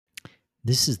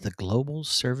This is the Global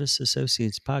Service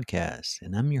Associates Podcast,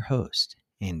 and I'm your host,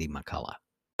 Andy McCullough.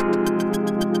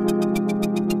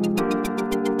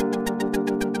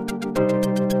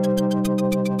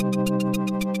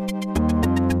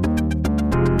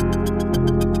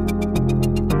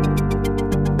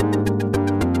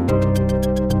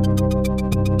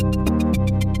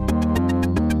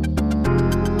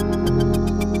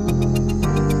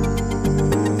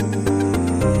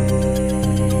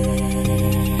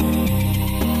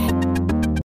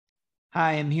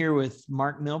 Hi, I'm here with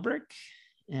Mark Mielbrecht.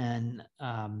 And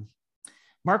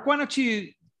Mark, why don't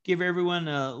you give everyone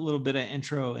a little bit of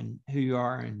intro and who you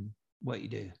are and what you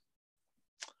do?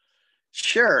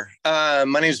 Sure. My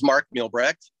name is Mark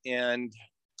Mielbrecht, and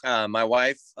my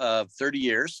wife of 30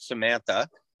 years, Samantha,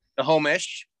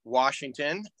 Nahomish,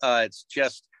 Washington. It's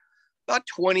just about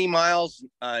 20 miles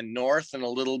north and a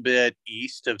little bit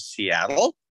east of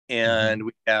Seattle. And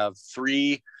we have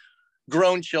three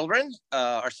grown children.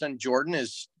 Our son Jordan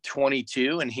is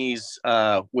 22, and he's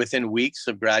within weeks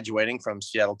of graduating from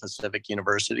Seattle Pacific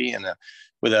University and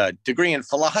with a degree in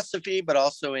philosophy, but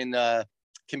also in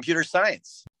computer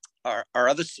science. Our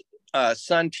other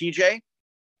son TJ,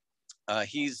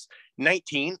 he's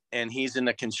 19, and he's in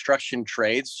the construction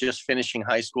trades, just finishing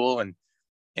high school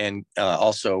and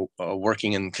also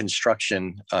working in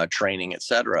construction training,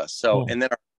 etc. So, cool. And then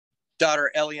our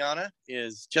daughter Eliana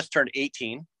is just turned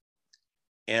 18.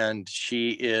 And she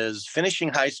is finishing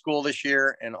high school this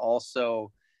year and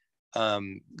also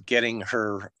getting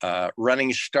her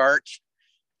running start,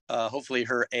 hopefully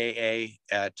her AA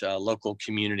at local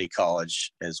community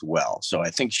college as well. So I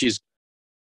think she's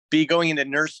be going into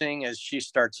nursing as she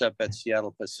starts up at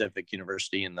Seattle Pacific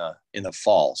University in the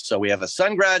fall. So we have a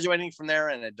son graduating from there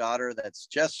and a daughter that's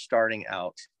just starting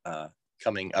out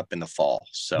coming up in the fall.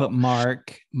 So, but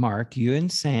Mark, you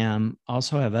and Sam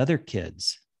also have other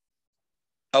kids.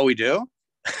 Oh, we do?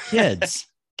 Kids,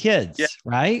 yeah.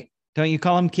 Right? Don't you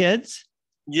call them kids?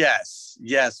 Yes.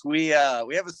 We have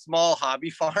a small hobby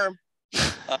farm.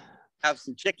 Have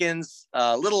some chickens,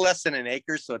 a little less than an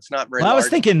acre, so it's not very large. I was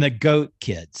thinking the goat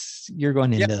kids. You're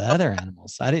going into the other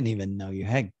animals. I didn't even know you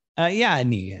had. I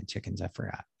knew you had chickens. I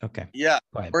forgot. Okay. Yeah,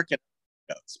 working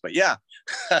goats, but yeah.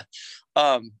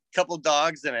 Couple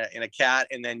dogs and a cat,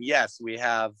 and then yes, we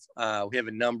have a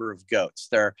number of goats.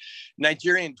 They're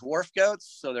Nigerian dwarf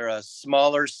goats, so they're a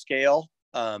smaller scale,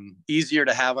 easier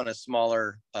to have on a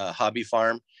smaller hobby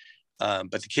farm.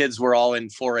 But the kids were all in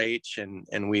 4-H,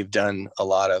 and we've done a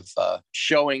lot of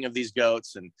showing of these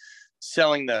goats and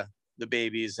selling the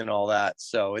babies and all that.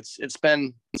 So it's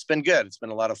been good. It's been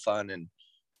a lot of fun, and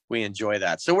we enjoy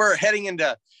that. So we're heading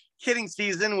into kidding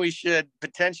season. We should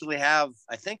potentially have,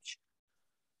 I think,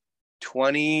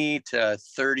 20 to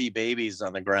 30 babies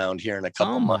on the ground here in a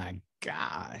couple months. Oh my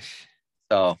gosh.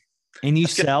 So, and you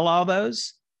sell all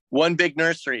those? One big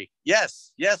nursery.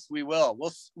 Yes, we will.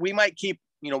 We might keep,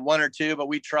 one or two, but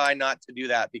we try not to do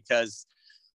that because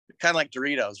kind of like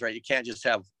Doritos, right? You can't just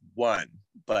have one,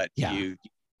 but you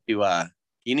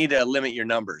need to limit your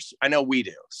numbers. I know we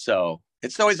do. So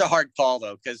it's always a hard call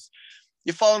though, because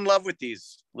you fall in love with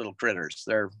these little critters.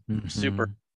 They're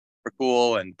super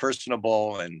cool and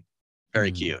personable and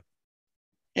very cute.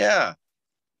 Yeah.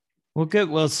 Well, good.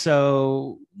 Well,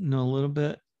 so know a little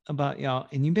bit about y'all,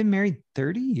 and you've been married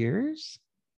 30 years.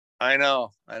 I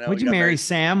know. Would you marry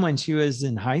Sam when she was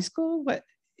in high school? What?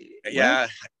 Yeah.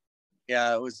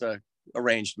 It was a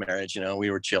arranged marriage. We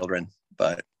were children,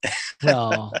 but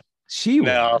well, she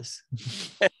was.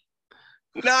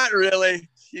 Not really.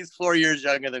 She's 4 years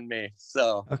younger than me.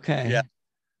 So okay. Yeah.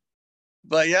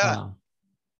 But yeah, wow.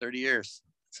 30 years.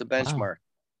 It's a benchmark. Wow.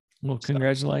 Well,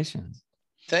 congratulations.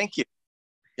 Thank you.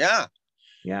 Yeah.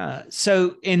 Yeah.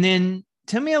 So, and then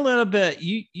tell me a little bit,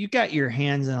 you got your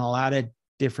hands in a lot of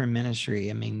different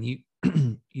ministry. I mean, you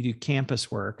do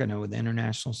campus work, I know, with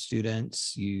international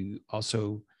students. You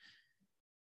also,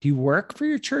 do you work for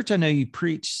your church? I know you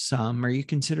preach some. Are you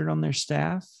considered on their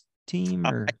staff team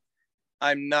or?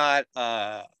 I'm not,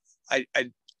 I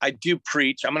do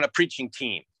preach. I'm on a preaching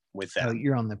team with them. Oh,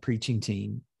 you're on the preaching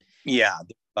team. Yeah.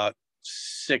 About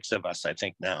 6 of us, I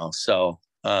think now. So,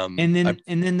 and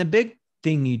then the big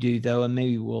thing you do though, and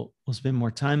maybe we'll spend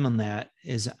more time on that,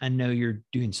 is I know you're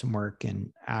doing some work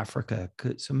in Africa.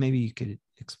 So maybe you could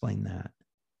explain that.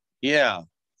 Yeah.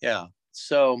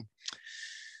 So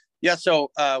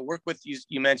work with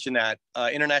you mentioned that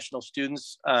international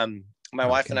students. My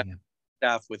wife and I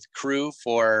staff with Crew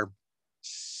for,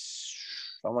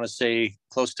 I want to say,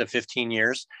 close to 15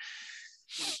 years.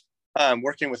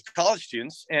 Working with college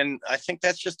students, and I think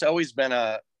that's just always been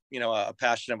a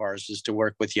passion of ours, is to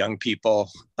work with young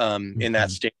people in that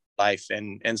state of life.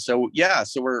 And so, yeah,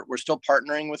 so we're still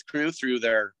partnering with Cru through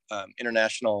their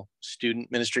international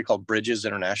student ministry called Bridges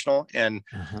International. And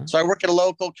so I work at a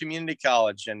local community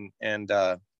college and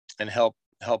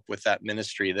help with that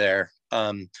ministry there.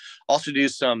 Also do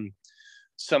some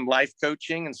life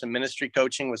coaching and some ministry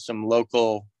coaching with some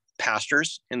local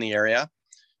pastors in the area.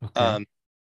 Okay.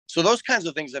 So those kinds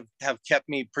of things have kept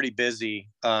me pretty busy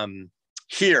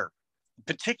here,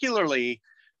 particularly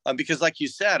because, like you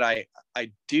said, I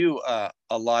do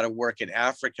a lot of work in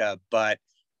Africa, but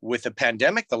with the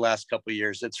pandemic the last couple of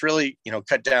years, it's really,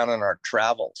 cut down on our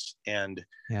travels and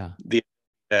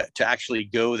to actually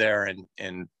go there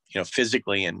and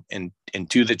physically and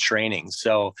do the training.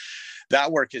 So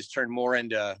that work has turned more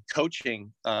into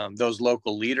coaching those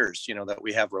local leaders, that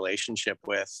we have relationship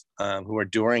with, who are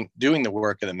doing the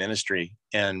work of the ministry,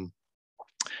 and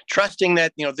trusting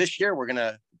that, this year we're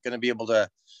gonna be able to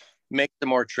make some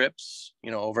more trips,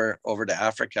 over to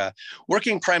Africa,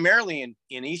 working primarily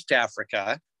in East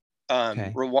Africa,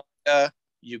 Rwanda,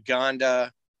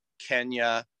 Uganda,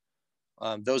 Kenya.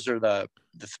 Those are the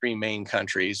three main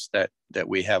countries that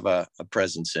we have a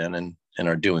presence in and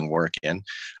are doing work in.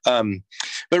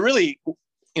 But really,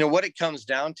 what it comes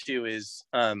down to is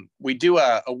we do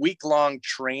a week-long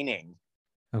training,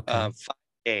 5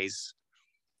 days,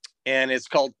 and it's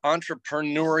called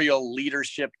Entrepreneurial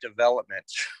Leadership Development.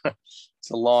 It's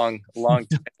a long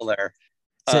title there.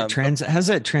 How's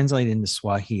that translate into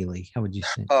Swahili? How would you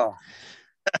say? Oh,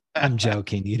 I'm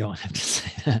joking. You don't have to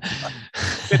say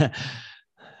that.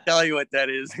 Tell you what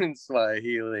that is in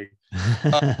Swahili.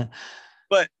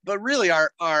 But really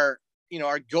our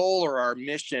goal or our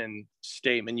mission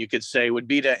statement, you could say, would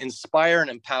be to inspire and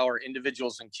empower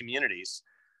individuals and communities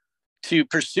to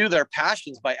pursue their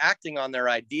passions by acting on their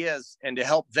ideas and to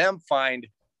help them find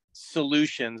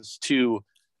solutions to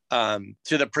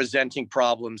the presenting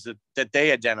problems that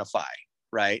they identify,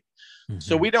 right? Mm-hmm.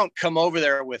 So we don't come over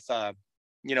there with a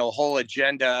whole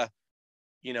agenda,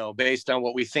 based on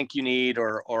what we think you need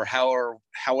or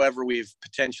however we've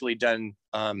potentially done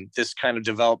this kind of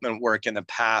development work in the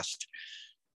past.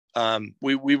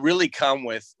 We really come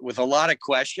with a lot of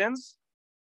questions,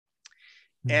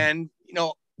 and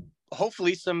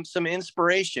hopefully some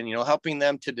inspiration, helping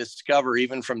them to discover,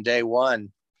 even from day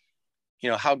one,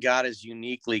 how God has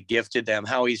uniquely gifted them,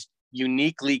 how he's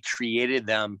uniquely created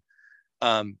them,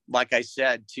 like I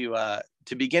said, to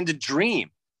begin to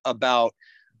dream about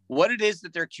what it is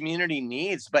that their community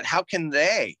needs, but how can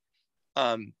they,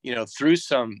 through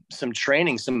some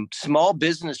training, some small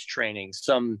business training,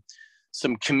 some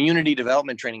community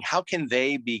development training, how can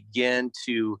they begin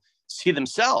to see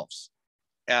themselves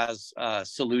as a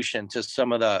solution to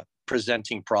some of the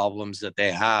presenting problems that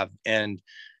they have, and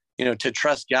to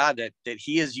trust God that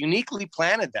he has uniquely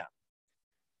planted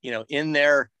them, in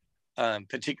their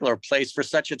particular place for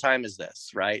such a time as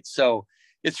this, right? So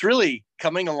it's really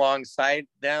coming alongside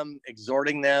them,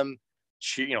 exhorting them,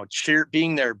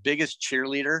 being their biggest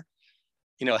cheerleader,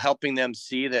 helping them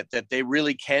see that they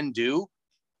really can do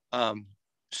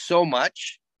so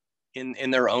much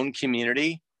in their own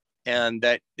community, and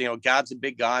that, God's a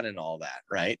big God and all that,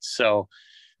 right? So,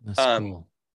 that's cool.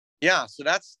 Yeah, so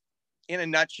that's in a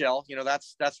nutshell,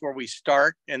 that's where we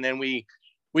start. And then we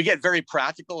get very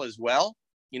practical as well.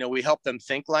 We help them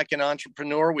think like an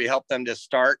entrepreneur. We help them to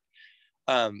start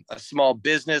a small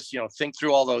business, think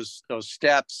through all those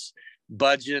steps,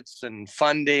 budgets and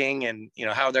funding, and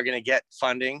how they're going to get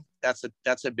funding. That's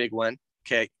a big one.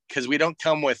 Okay. Because we don't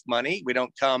come with money. We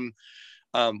don't come,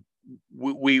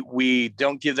 we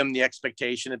don't give them the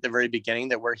expectation at the very beginning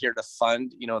that we're here to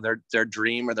fund, their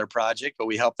dream or their project, but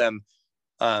we help them,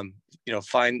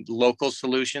 find local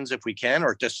solutions if we can,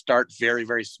 or to start very,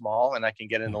 very small. And I can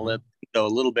get into a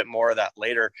little bit more of that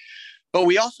later. But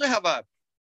we also have a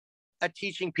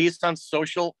teaching piece on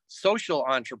social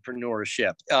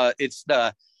entrepreneurship. It's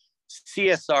the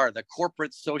CSR, the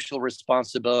corporate social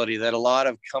responsibility, that a lot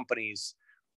of companies,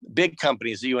 big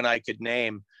companies that you and I could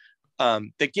name,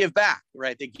 that give back,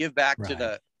 right? They give back to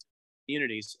the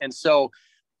communities. And so,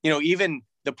 even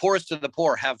the poorest of the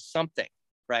poor have something,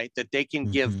 right, that they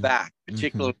can give back,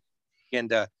 particularly and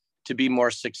to be more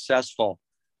successful,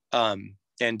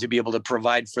 and to be able to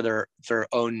provide for their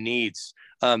own needs.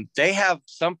 They have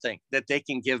something that they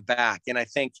can give back. And I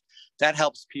think that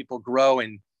helps people grow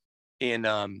in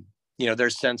their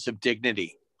sense of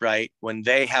dignity, right? When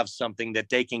they have something that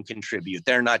they can contribute,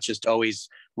 they're not just always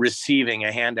receiving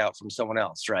a handout from someone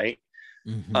else, right?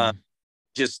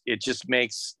 It just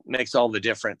makes all the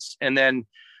difference. And then,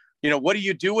 what do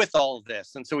you do with all of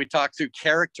this? And so we talk through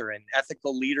character and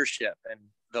ethical leadership and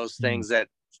those things that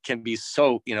can be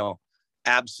so,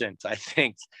 absent, I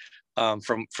think,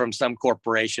 from some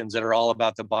corporations that are all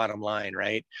about the bottom line,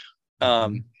 right?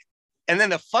 Mm-hmm. And then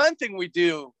the fun thing we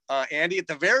do, Andy, at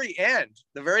the very end,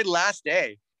 the very last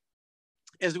day,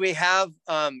 is we have,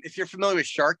 if you're familiar with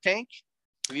Shark Tank,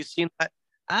 have you seen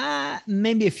that?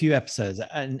 Maybe a few episodes.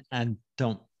 I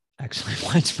don't actually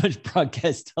watch much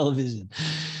broadcast television,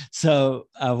 so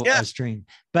I stream.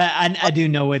 But I do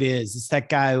know what it is. It's that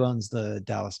guy who owns the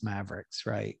Dallas Mavericks,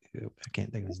 right? I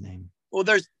can't think of his name. Well,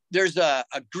 there's a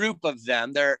group of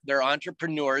them. They're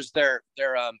entrepreneurs. They're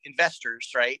investors,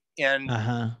 right? And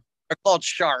they're called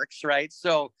sharks, right?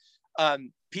 So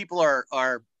people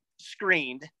are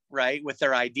screened, right, with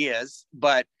their ideas.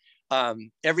 But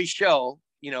every show,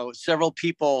 several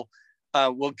people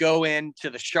will go into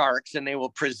the sharks and they will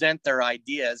present their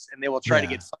ideas and they will try to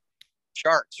get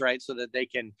sharks, right, so that they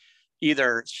can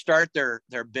either start their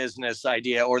business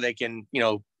idea or they can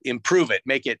improve it,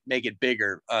 make it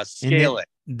bigger, scale it.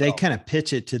 They kind of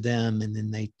pitch it to them and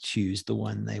then they choose the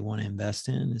one they want to invest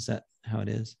in. Is that how it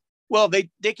is? Well, they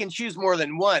can choose more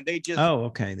than one. They just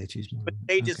they choose more. But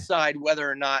they decide whether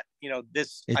or not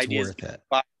this idea is worth it,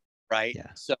 right?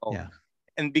 Yeah. So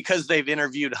and because they've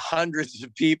interviewed hundreds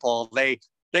of people, they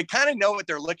kind of know what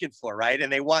they're looking for, right?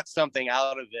 And they want something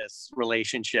out of this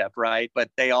relationship, right? But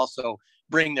they also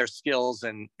bring their skills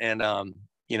and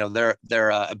their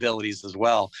abilities as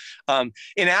well.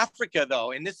 In Africa,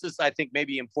 though, and this is, I think,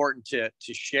 maybe important to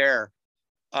share,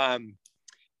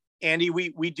 Andy,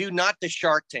 we do not the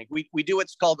Shark Tank. We do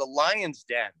what's called the Lion's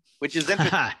Den, which is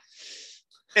interesting.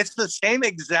 It's the same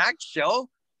exact show,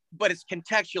 but it's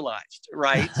contextualized,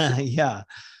 right? Yeah.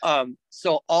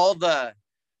 So all the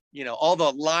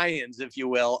lions, if you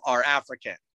will, are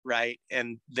African, right?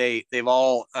 And they've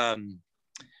all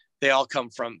they all come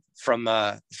from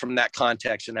that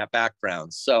context and that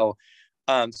background. So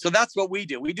that's what we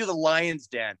do. We do the Lion's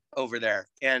Den over there,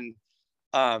 and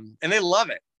they love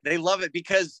it. They love it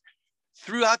because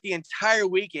throughout the entire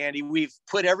week, Andy, we've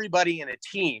put everybody in a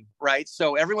team, right?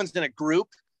 So everyone's in a group.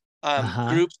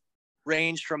 Groups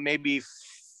range from maybe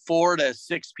 4 to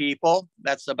 6 people.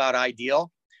 That's about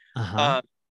ideal.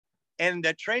 And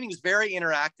the training is very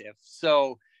interactive.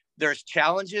 So there's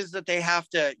challenges that they have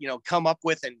to, come up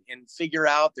with and figure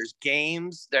out. There's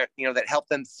games that, that help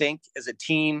them think as a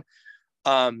team.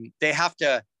 They have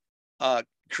to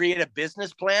create a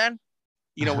business plan,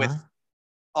 with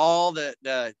all the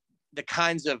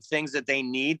kinds of things that they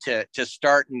need to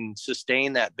start and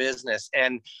sustain that business.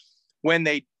 And when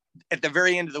they, at the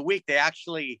very end of the week, they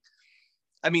actually,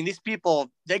 these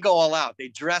people, they go all out. They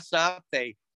dress up,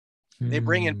 they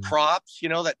bring in props,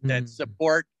 that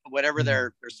support whatever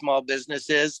their small business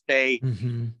is. They,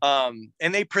 and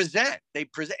they present,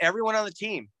 everyone on the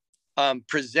team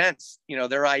presents,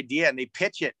 their idea, and they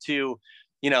pitch it to,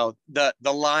 the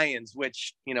Lions,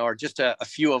 which, are just a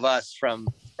few of us from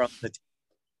the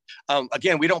team.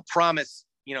 Again, we don't promise,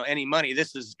 any money.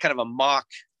 This is kind of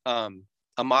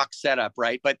a mock setup,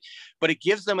 right? But it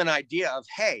gives them an idea of,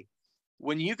 hey,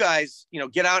 when you guys,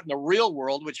 get out in the real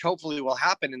world, which hopefully will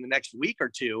happen in the next week or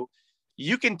two,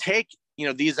 you can take,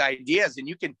 these ideas and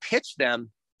you can pitch them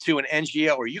to an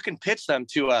NGO, or you can pitch them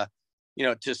to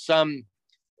to some,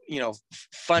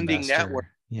 funding investor network.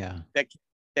 Yeah.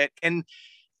 That, and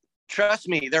trust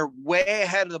me, they're way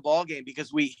ahead of the ball game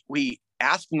because we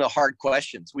ask them the hard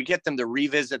questions. We get them to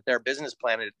revisit their business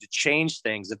plan and to change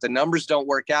things. If the numbers don't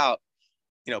work out,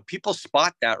 people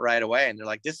spot that right away and they're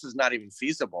like, this is not even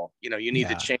feasible. You need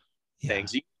to change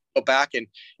things. You go back and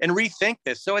rethink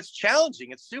this. So it's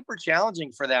challenging. It's super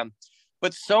challenging for them.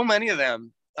 But so many of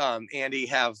them, Andy,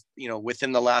 have,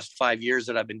 within the last 5 years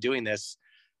that I've been doing this,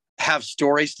 have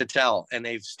stories to tell, and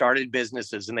they've started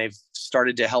businesses and they've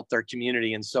started to help their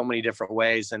community in so many different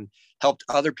ways and helped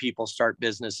other people start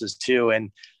businesses too,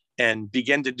 and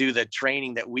begin to do the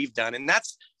training that we've done. And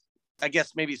that's, I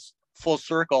guess, maybe full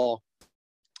circle.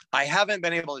 I haven't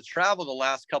been able to travel the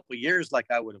last couple of years like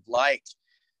I would have liked,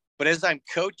 but as I'm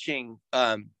coaching,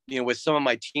 with some of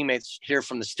my teammates here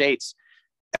from the States,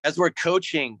 as we're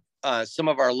coaching some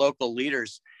of our local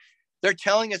leaders, they're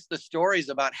telling us the stories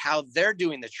about how they're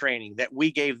doing the training that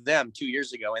we gave them 2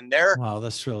 years ago. And wow,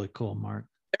 that's really cool, Mark.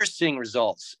 They're seeing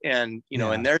results, and,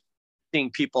 and they're seeing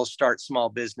people start small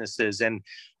businesses, and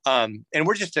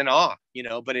we're just in awe,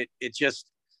 but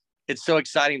it's so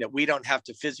exciting that we don't have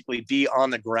to physically be on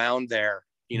the ground there,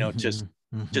 to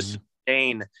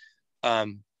sustain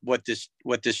what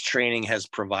this training has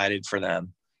provided for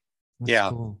them. That's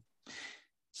cool.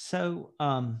 So,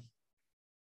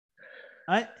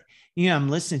 I'm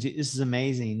listening to, this is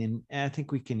amazing. And I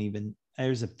think we can even,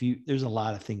 there's a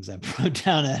lot of things I wrote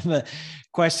down, but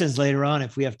questions later on,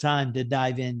 if we have time to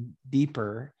dive in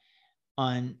deeper.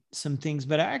 on some things,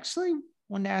 but I actually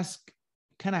wanted to ask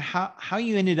kind of how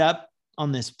you ended up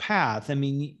on this path. I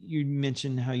mean, you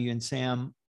mentioned how you and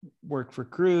Sam work for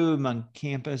Cru on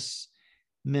campus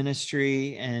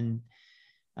ministry, and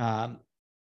I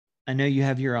know you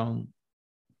have your own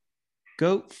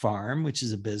goat farm, which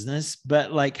is a business,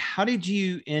 but like, how did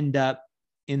you end up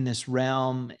in this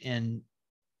realm and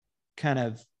kind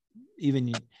of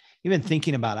even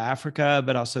thinking about Africa,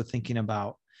 but also thinking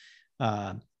about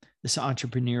this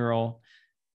entrepreneurial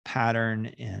pattern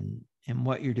and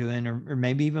what you're doing, or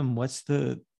maybe even what's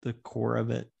the core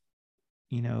of it,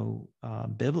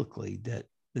 biblically, that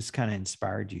this kind of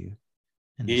inspired you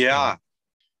in this Yeah.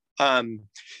 way?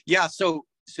 Yeah. So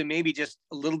maybe just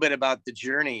a little bit about the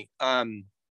journey.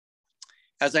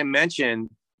 As I mentioned,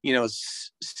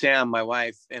 Sam, my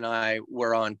wife, and I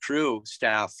were on Cru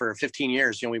staff for 15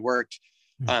 years. We worked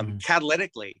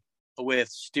catalytically with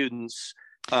students.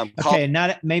 Okay,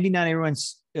 not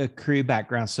everyone's a Cru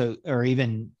background, so, or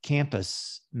even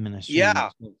campus ministry.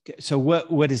 Yeah. So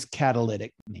what does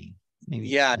catalytic mean? Maybe.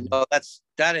 Yeah. No, that's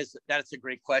a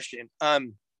great question.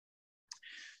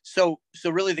 So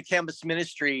really, the campus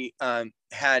ministry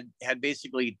had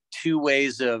basically two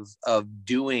ways of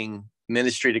doing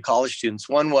ministry to college students.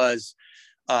 One was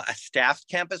a staffed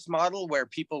campus model where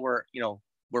people were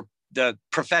the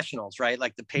professionals, right?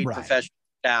 Like the paid professional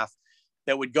staff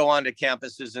that would go onto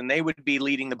campuses, and they would be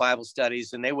leading the Bible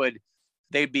studies, and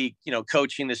they'd be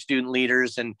coaching the student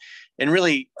leaders and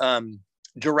really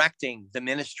directing the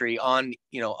ministry on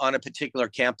a particular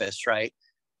campus, right?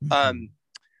 Mm-hmm.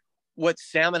 What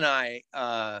Sam and I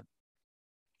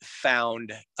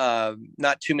found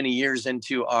not too many years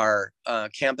into our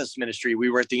campus ministry, we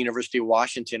were at the University of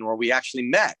Washington, where we actually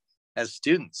met as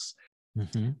students.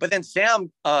 Mm-hmm. But then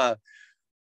Sam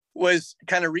was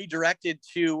kind of redirected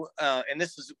to, and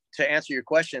this is to answer your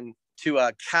question, to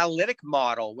a catalytic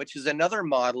model, which is another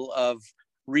model of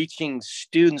reaching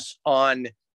students on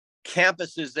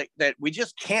campuses that we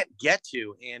just can't get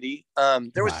to, Andy.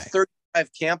 There was 35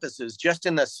 campuses just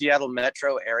in the Seattle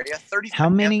metro area. 35. How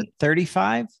many?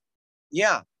 35?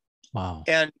 Yeah. Wow.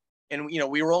 And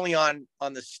we were only on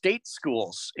the state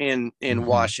schools in mm-hmm.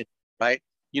 Washington, right?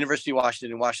 University of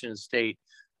Washington and Washington State,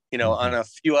 mm-hmm. on a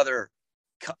few other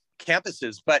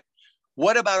campuses. But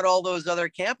what about all those other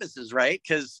campuses, right?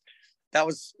 Because that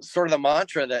was sort of the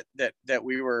mantra that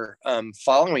we were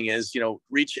following is,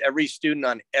 reach every student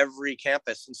on every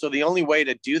campus. And so the only way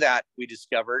to do that, we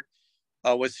discovered,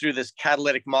 was through this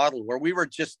catalytic model, where we were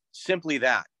just simply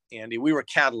that, Andy. We were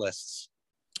catalysts.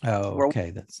 Oh,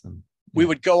 okay. We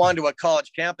would go onto a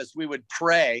college campus, we would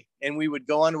pray, and we would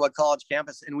go onto a college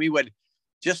campus, and we would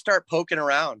just start poking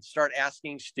around, start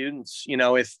asking students,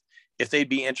 if they'd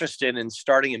be interested in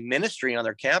starting a ministry on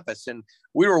their campus. And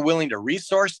we were willing to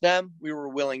resource them. We were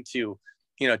willing to,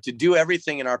 to do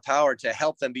everything in our power to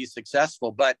help them be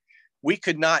successful. But we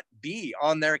could not be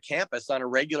on their campus on a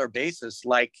regular basis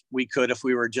like we could if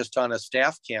we were just on a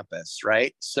staff campus,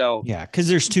 right? So yeah, because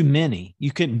there's too many.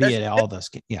 You couldn't be at all those.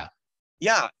 Yeah.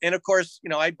 Yeah. And of course,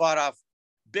 I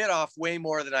bit off way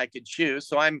more than I could chew.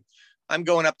 So I'm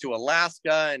going up to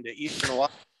Alaska and to Eastern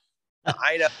Washington,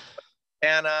 Idaho,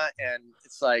 Montana, and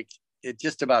it's like, it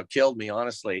just about killed me,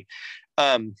 honestly.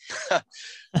 But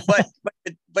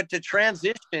to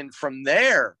transition from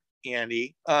there,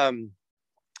 Andy,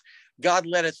 God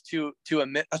led us to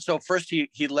so first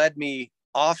he led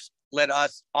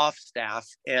us off staff,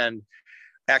 and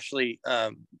actually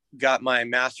got my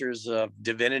master's of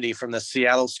divinity from the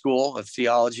Seattle School of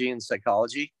Theology and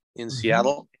Psychology in mm-hmm.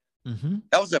 Seattle. Mm-hmm.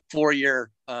 That was a 4-year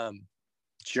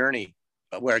journey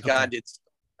where God did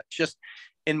just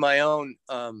in my own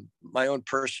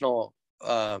personal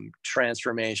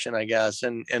transformation, I guess,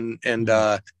 and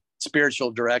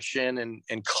spiritual direction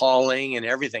and calling and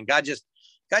everything. God just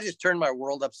turned my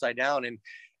world upside down.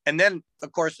 And then,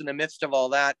 of course, in the midst of all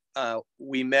that,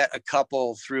 we met a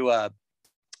couple through a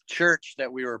church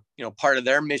that we were, part of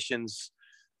their missions,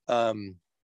 the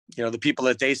people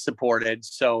that they supported.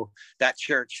 So that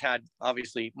church had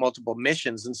obviously multiple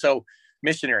missions, and so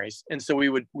missionaries. And so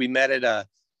we met at a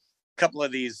couple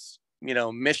of these,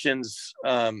 missions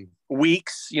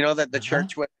weeks, that the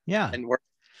church went, and we're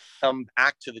come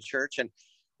back to the church. And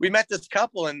we met this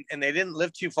couple, and they didn't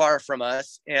live too far from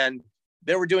us, and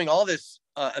they were doing all this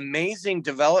amazing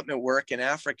development work in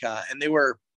Africa. And they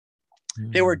were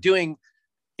doing,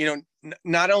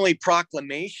 not only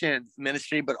proclamation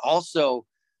ministry, but also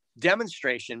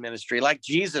demonstration ministry, like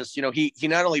Jesus. He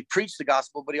not only preached the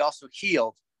gospel, but he also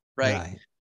healed, right?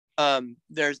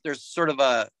 There's sort of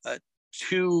a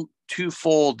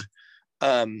twofold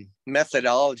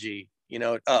methodology,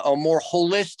 a more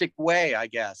holistic way, I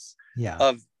guess,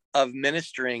 Yeah. of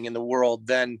ministering in the world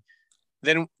than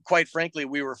quite frankly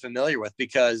we were familiar with,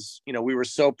 because we were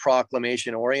so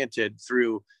proclamation oriented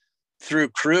through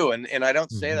Cru. And I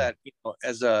don't say that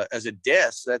as a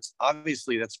diss. That's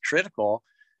obviously, that's critical.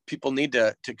 People need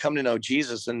to come to know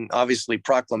Jesus, and obviously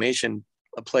proclamation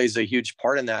plays a huge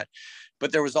part in that.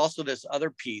 But there was also this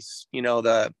other piece,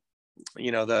 the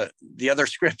other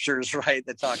scriptures, right,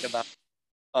 that talk about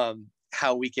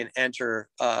how we can enter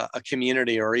a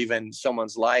community or even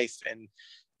someone's life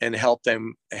and help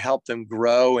them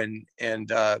grow and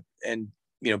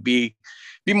be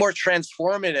more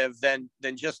transformative than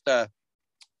just the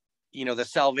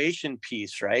salvation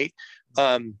piece, right?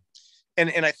 And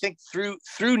I think through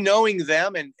knowing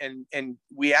them and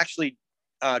we actually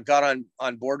got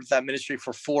on board with that ministry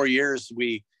for 4 years.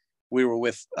 We were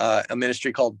with a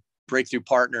ministry called Breakthrough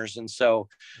Partners, and so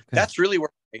that's really where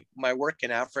my work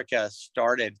in Africa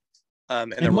started.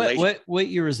 And what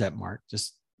year was that, Mark?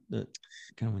 Just the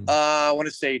kind of I want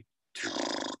to say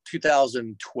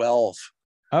 2012.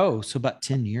 Oh, so about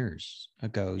 10 years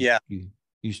ago. Yeah,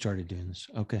 you started doing this.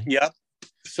 Okay. Yep.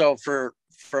 So for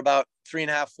about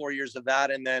 3.5, 4 years of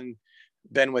that, and then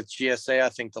been with GSA, I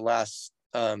think the last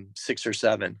 6 or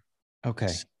 7. Okay.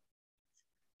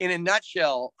 In a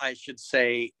nutshell, I should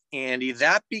say, Andy,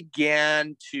 that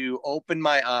began to open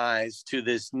my eyes to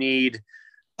this need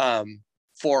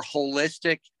for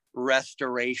holistic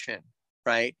restoration,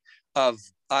 right, of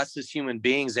us as human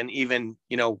beings, and even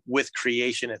with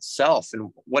creation itself. And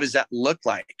what does that look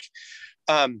like?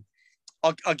 I'll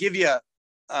give you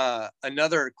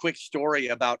another quick story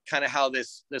about kind of how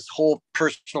this whole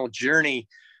personal journey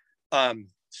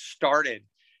started.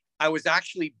 I was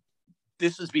actually,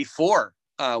 this is before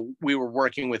we were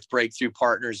working with Breakthrough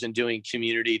Partners and doing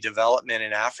community development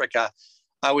in Africa.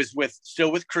 I was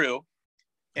still with Cru,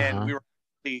 and we were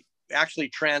actually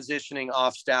transitioning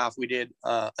off staff. We did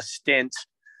a stint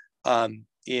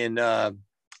in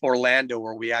Orlando,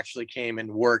 where we actually came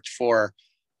and worked for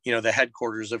the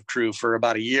headquarters of Cru for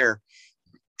about a year.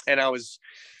 And I was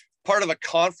part of a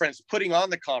conference, putting on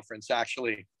the conference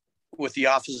actually with the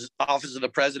office of the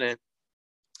president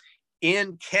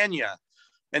in Kenya.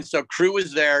 And so Cru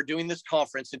was there doing this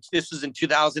conference. This was in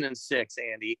 2006,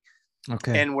 Andy.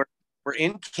 Okay. And we're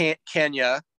in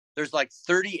Kenya. There's like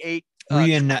 38. Were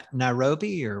you in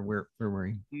Nairobi, or where were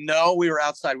you? No, we were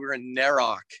outside. We were in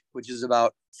Narok, which is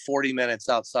about 40 minutes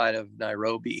outside of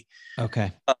Nairobi.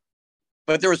 Okay.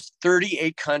 But there was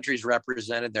 38 countries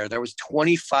represented there. There was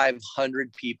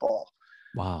 2,500 people.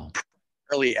 Wow.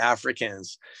 Early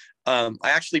Africans. I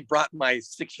actually brought my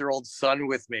 6-year-old son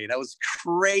with me. That was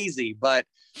crazy, but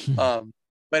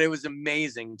it was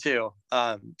amazing too,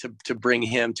 to bring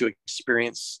him to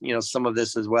experience, some of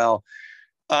this as well.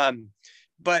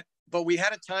 But we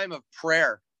had a time of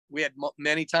prayer. We had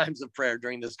many times of prayer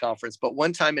during this conference, but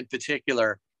one time in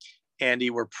particular,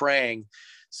 Andy, we're praying.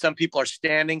 Some people are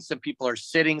standing, some people are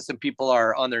sitting, some people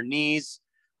are on their knees.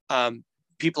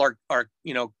 People are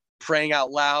praying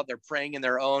out loud. They're praying in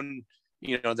their own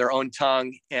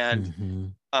tongue.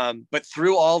 And but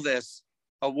through all this,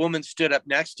 a woman stood up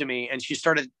next to me, and she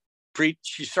started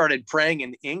praying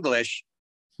in English.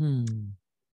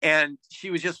 And she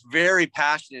was just very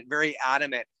passionate, very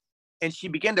adamant. And she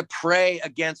began to pray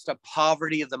against a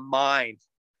poverty of the mind.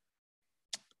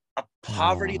 A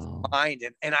poverty of the mind.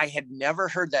 And I had never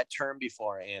heard that term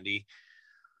before, Andy.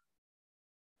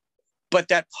 But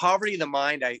that poverty of the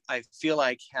mind, I feel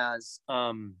like has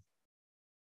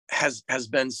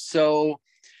been so,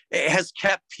 it has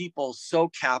kept people so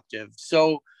captive,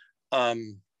 so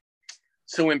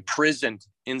imprisoned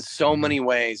in so many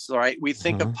ways, right? We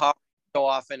think of poverty so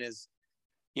often as,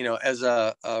 as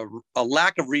a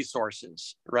lack of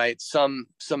resources, right? Some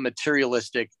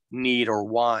materialistic need or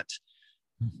want.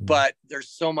 But there's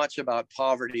so much about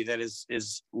poverty that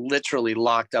is literally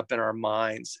locked up in our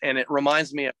minds. And it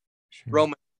reminds me of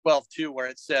Romans 12:2, where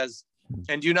it says,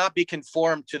 "And do not be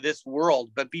conformed to this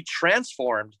world, but be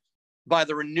transformed by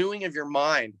the renewing of your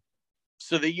mind,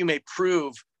 so that you may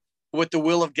prove what the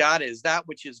will of God is, that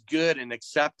which is good and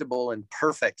acceptable and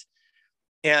perfect."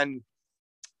 And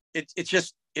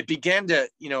it began to,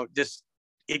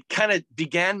 it kind of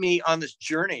began me on this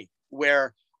journey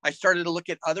where I started to look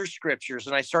at other scriptures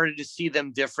and I started to see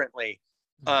them differently.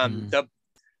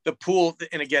 The pool,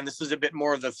 and again, this is a bit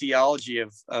more of the theology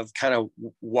of kind of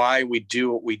why we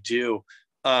do what we do.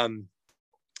 In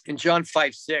John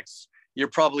 5:6, you're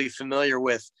probably familiar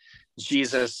with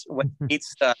Jesus when he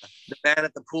meets the man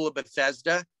at the pool of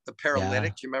Bethesda, the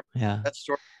paralytic. Do you remember that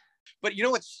story? But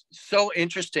what's so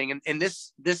interesting, and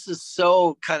this is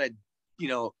so kind of,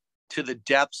 to the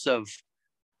depths of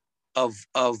of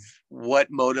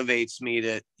what motivates me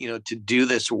to, to do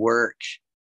this work,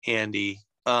 Andy.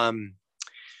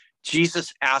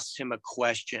 Jesus asks him a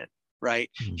question, right?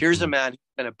 Mm-hmm. Here's a man who's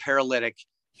been a paralytic,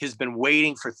 has been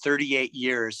waiting for 38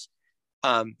 years.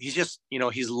 He's just,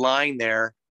 he's lying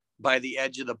there by the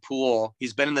edge of the pool.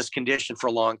 He's been in this condition for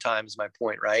a long time, is my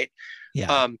point, right?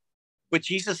 Yeah. But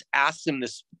Jesus asks him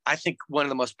this, I think, one of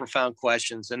the most profound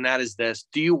questions, and that is this: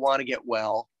 do you want to get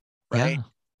well? Right?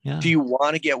 Yeah. Do you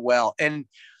want to get well? And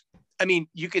I mean,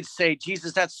 you could say,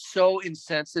 Jesus, that's so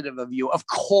insensitive of you. Of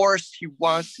course he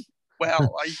wants to get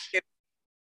well. Are you kidding?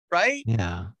 Right?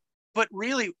 Yeah. But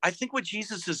really, I think what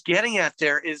Jesus is getting at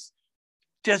there is,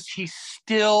 does he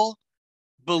still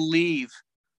believe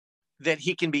that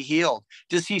he can be healed?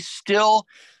 Does he still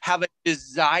have a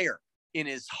desire in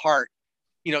his heart,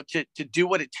 to do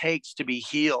what it takes to be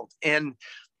healed? And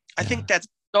I think that's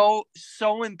so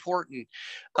important.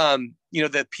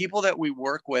 The people that we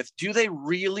work with, do they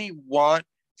really want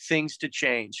things to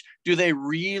change? Do they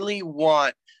really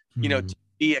want, to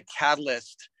be a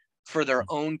catalyst for their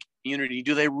own community?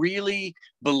 Do they really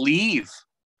believe,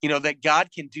 that God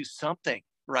can do something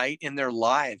right in their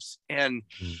lives? And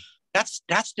that's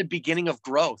the beginning of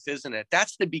growth, isn't it?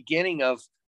 That's the beginning of,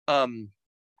 of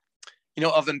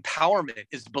empowerment,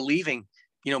 is believing,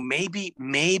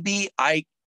 maybe I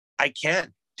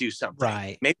can do something.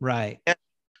 Right. Maybe. Right.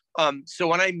 So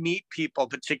when I meet people,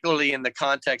 particularly in the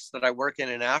context that I work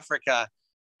in Africa,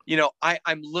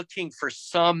 I'm looking for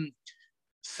some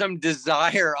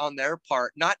desire on their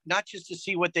part, not just to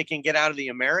see what they can get out of the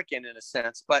American, in a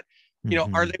sense, but,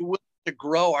 are they willing to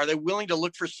grow? Are they willing to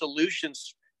look for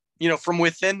solutions, from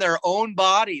within their own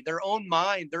body, their own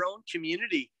mind, their own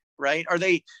community, right? Are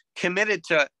they committed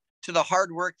to the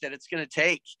hard work that it's going to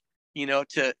take,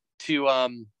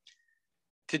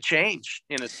 to change,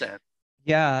 in a sense?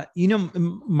 Yeah.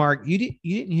 Mark, you didn't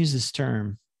use this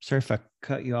term. Sorry if I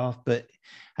cut you off, but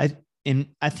I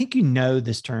think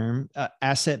this term,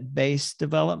 asset-based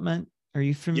development. Are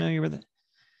you familiar with it?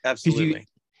 Absolutely.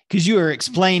 Because you were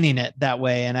explaining it that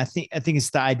way. And I think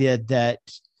it's the idea that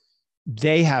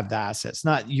they have the assets,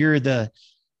 not you're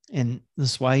and the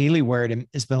Swahili word, and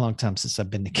it's been a long time since I've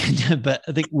been to Kenya, but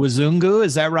I think wazungu,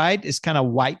 is that right? It's kind of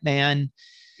white man.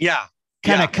 Yeah.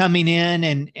 Kind of coming in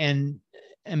and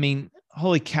I mean,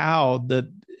 holy cow, you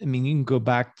can go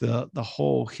back the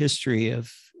whole history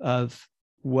of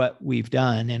what we've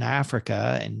done in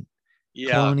Africa and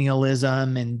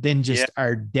colonialism, and then just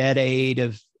our dead aid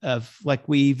of like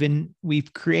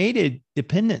we've created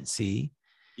dependency.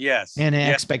 Yes. And an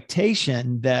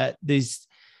expectation that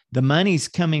the money's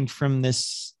coming from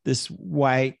this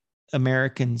white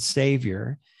American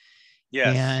savior.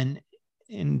 Yes. And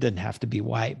it doesn't have to be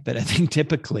white, but I think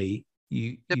typically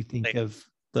you think of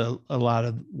a lot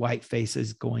of white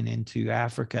faces going into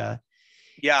Africa.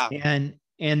 Yeah.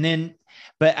 And then,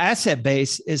 but asset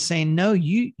base is saying, no,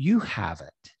 you have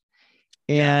it.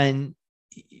 And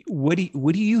what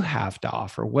do you have to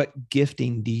offer? What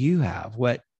gifting do you have?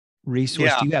 What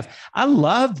resource do you have? I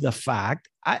love the fact,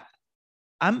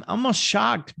 I'm almost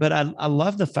shocked, but I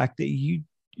love the fact that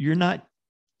you're not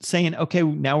saying, okay,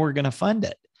 now we're going to fund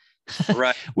it.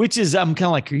 Right. Which is, I'm kind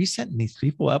of like, are you setting these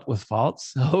people up with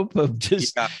false hope of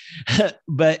just,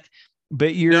 but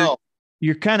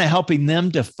you're kind of helping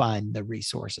them to find the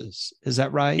resources. Is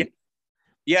that right?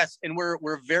 Yes. And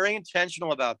we're very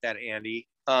intentional about that, Andy.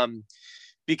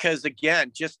 Because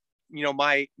again, just,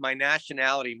 my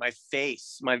nationality, my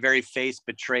very face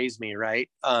betrays me. Right.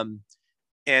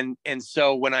 And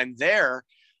so when I'm there,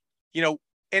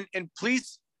 and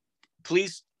please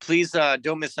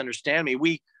don't misunderstand me.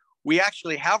 We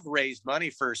actually have raised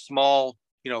money for small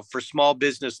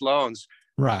business loans,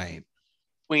 right,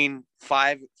 between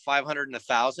 500 and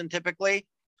 1,000 typically.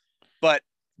 But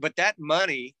that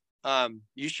money,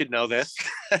 you should know this,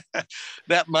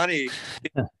 that money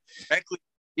is directly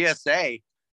ESA,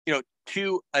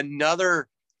 to another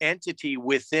entity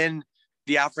within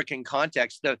the African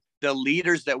context, the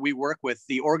leaders that we work with,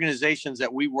 the organizations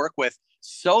that we work with,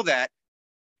 so that,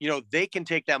 they can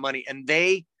take that money and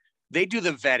they do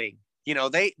the vetting.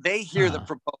 They hear the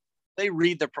proposal, they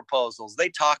read the proposals, they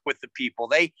talk with the people,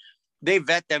 they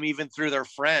vet them even through their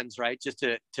friends, right? Just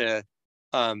to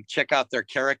check out their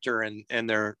character and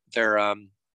their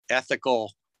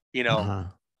ethical,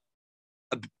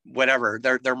 whatever,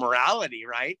 their morality,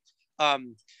 right?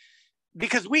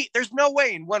 Because there's no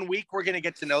way in 1 week we're going to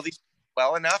get to know these people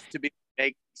well enough to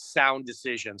make sound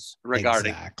decisions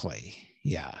regarding. Exactly.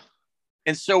 Yeah.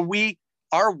 And so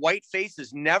our white face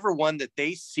is never one that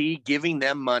they see giving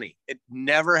them money. It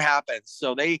never happens.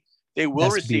 So they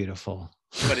will receive. Beautiful.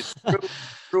 but it's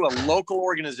through a local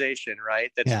organization,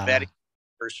 right? That's vetting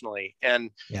personally. And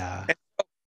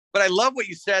but I love what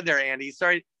you said there, Andy.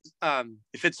 Sorry,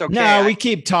 if it's okay. No, we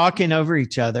keep talking over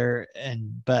each other,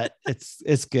 but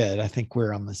it's good. I think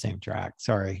we're on the same track.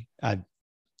 Sorry. But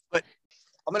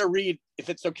I'm going to read, if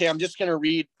it's okay, I'm just going to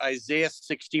read Isaiah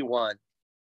 61.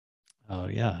 Oh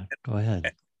yeah, go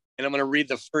ahead. And I'm going to read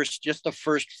the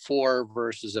first 4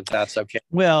 verses, if that's okay.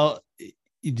 Well,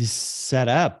 you just set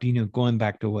up, going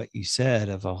back to what you said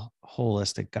of a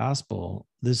holistic gospel,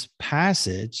 this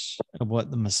passage of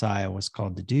what the Messiah was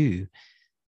called to do.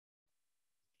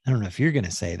 I don't know if you're going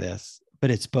to say this,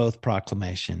 but it's both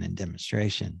proclamation and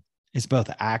demonstration. It's both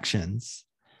actions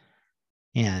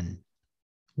and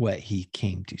what he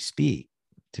came to speak,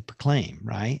 to proclaim,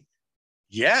 right?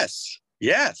 Yes.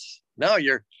 No,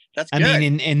 that's good. I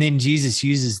mean, and then Jesus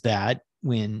uses that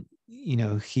when,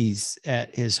 he's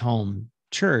at his home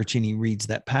church and he reads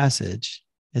that passage.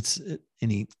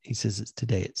 He says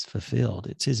it's fulfilled.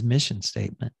 It's his mission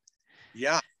statement.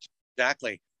 Yeah,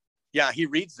 exactly. Yeah, he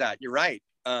reads that. You're right.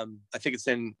 I think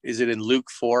is it in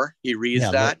Luke 4? He reads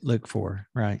that. Luke 4,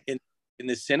 right. In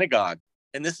the synagogue.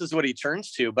 And this is what he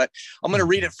turns to, but I'm going to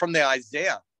read it from the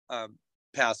Isaiah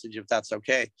passage, if that's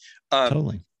okay.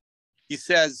 Totally. He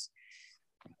says,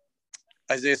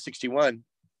 Isaiah 61,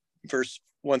 verse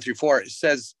 1-4, it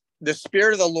says, "The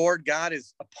Spirit of the Lord God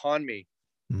is upon me,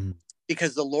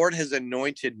 because the Lord has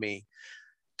anointed me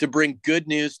to bring good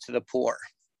news to the poor.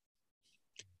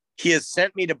 He has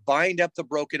sent me to bind up the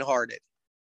brokenhearted,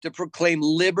 to proclaim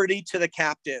liberty to the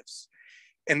captives,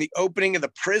 and the opening of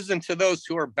the prison to those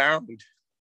who are bound,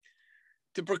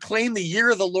 to proclaim the year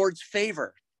of the Lord's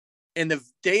favor and the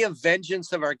day of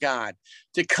vengeance of our God,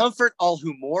 to comfort all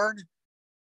who mourn,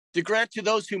 to grant to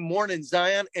those who mourn in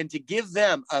Zion, and to give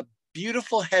them a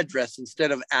beautiful headdress instead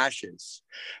of ashes,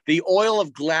 the oil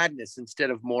of gladness instead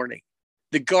of mourning,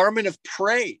 the garment of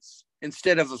praise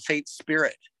instead of a faint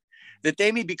spirit, that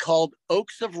they may be called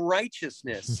oaks of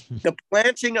righteousness, the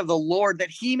planting of the Lord,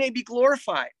 that he may be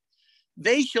glorified.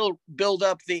 They shall build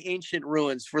up the ancient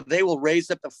ruins, for they will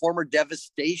raise up the former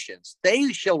devastations.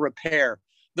 They shall repair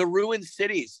the ruined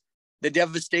cities, the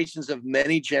devastations of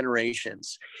many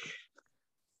generations."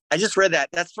 I just read that.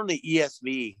 That's from the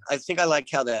ESV. I think I like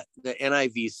how the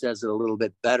NIV says it a little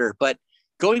bit better. But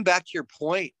going back to your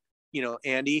point,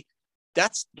 Andy,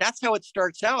 that's how it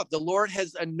starts out. The Lord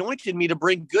has anointed me to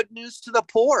bring good news to the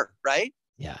poor, right?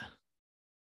 Yeah.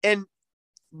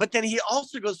 But then he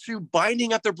also goes through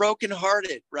binding up the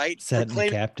brokenhearted, right? Setting the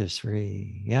captives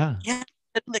free. Yeah. Yeah,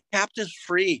 setting the captives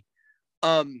free.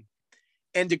 And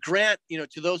to grant,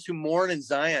 to those who mourn in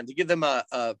Zion, to give them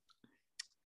a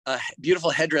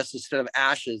beautiful headdress instead of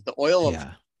ashes, the oil of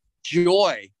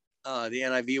joy, the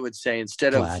NIV would say,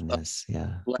 instead gladness,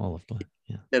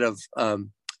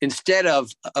 instead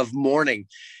of mourning,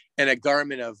 and a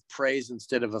garment of praise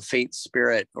instead of a faint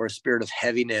spirit or a spirit of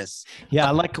heaviness. Yeah,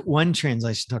 I like one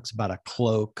translation talks about a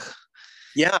cloak.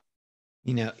 Yeah.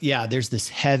 There's this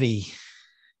heavy,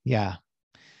 cloak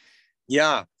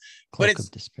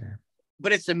of despair.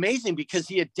 But it's amazing because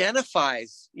he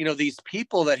identifies, these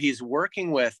people that he's working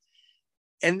with.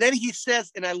 And then he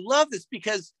says, and I love this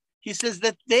because he says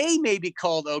that they may be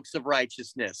called oaks of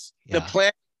righteousness, the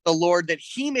plant of the Lord, that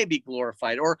he may be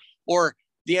glorified. Or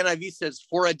the NIV says,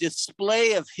 for a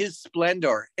display of his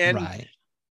splendor. And,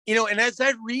 and as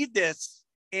I read this,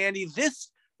 Andy,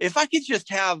 if I could just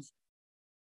have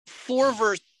 4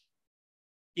 verses,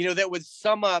 that would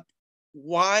sum up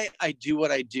why I do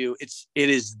what I do, it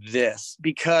is this,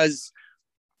 because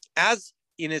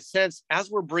in a sense, as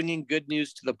we're bringing good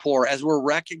news to the poor, as we're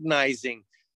recognizing,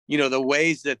 the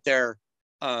ways that they're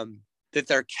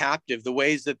captive, the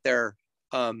ways that they're,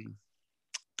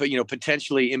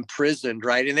 potentially imprisoned,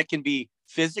 right? And it can be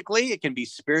physically, it can be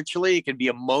spiritually, it can be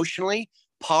emotionally.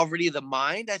 Poverty of the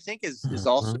mind, I think, is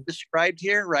also described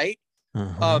here, right?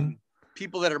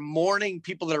 People that are mourning,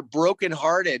 people that are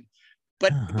brokenhearted.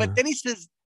 But then he says,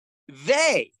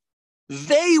 they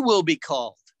will be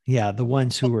called. Yeah, the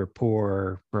ones who are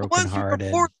poor,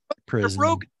 brokenhearted, prison, the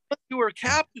ones who are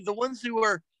captive, the ones who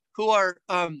are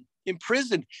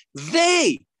imprisoned.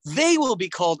 They will be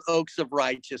called oaks of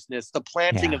righteousness, the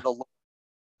planting of the Lord,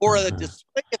 or the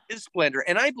display of his splendor.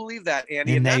 And I believe that,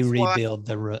 Andy. And they rebuild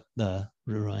the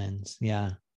ruins.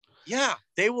 Yeah. Yeah,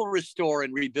 they will restore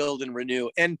and rebuild and renew.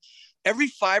 And every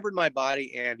fiber in my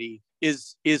body, Andy,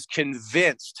 is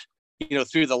convinced,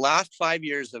 through the last 5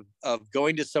 years of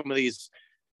going to some of these,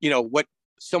 what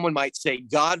someone might say,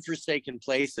 God-forsaken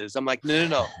places. I'm like,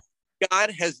 no.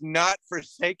 God has not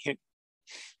forsaken.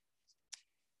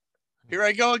 Here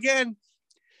I go again.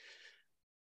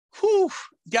 whew,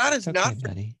 God is It's okay, not for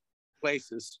buddy.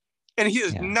 places, and he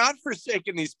has Yeah. not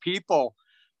forsaken these people,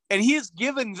 and he has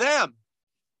given them,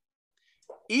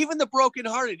 even the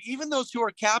brokenhearted, even those who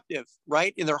are captive,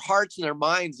 right, in their hearts and their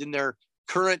minds, in their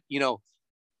current,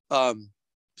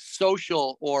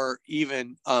 social or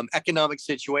even economic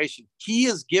situation. He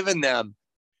has given them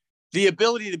the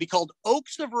ability to be called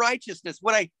oaks of righteousness.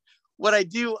 What I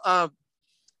do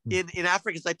in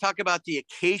Africa is I talk about the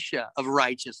acacia of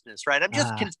righteousness, right? I'm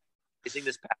just using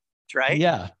this passage, right?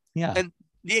 Yeah. And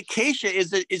the acacia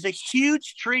is a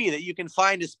huge tree that you can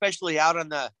find, especially out on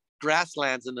the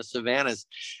grasslands and the savannas.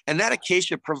 And that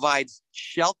acacia provides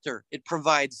shelter. It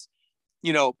provides,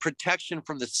 protection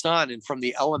from the sun and from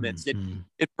the elements.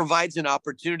 It provides an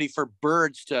opportunity for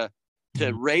birds to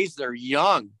raise their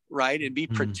young, right, and be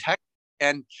protected.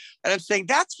 And I'm saying,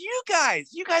 that's you guys.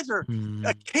 You guys are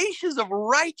acacias of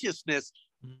righteousness,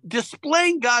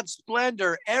 displaying God's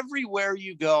splendor everywhere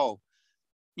you go,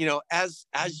 as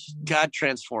God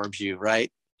transforms you,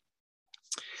 right?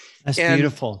 That's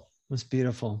beautiful. That's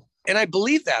beautiful. And I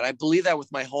believe that. I believe that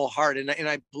with my whole heart. And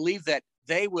I believe that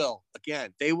they will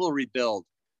rebuild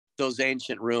those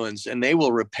ancient ruins, and they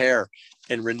will repair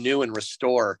and renew and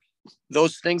restore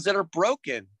those things that are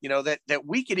broken, that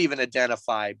we could even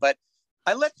identify. But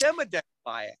I let them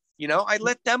identify it. I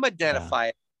let them identify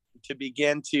it to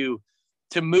begin to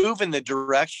move in the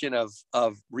direction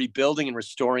of rebuilding and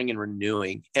restoring and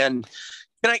renewing. And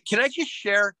can I just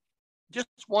share just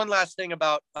one last thing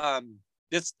about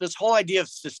this whole idea of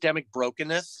systemic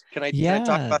brokenness? Can I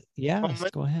talk about it? Yes,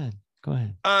 go ahead.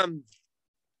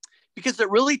 Because it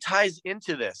really ties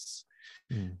into this.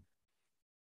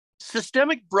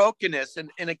 Systemic brokenness, and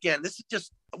again, this is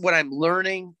just what I'm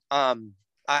learning.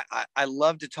 I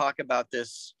love to talk about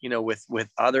this, with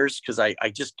others, because I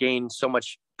just gain so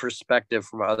much perspective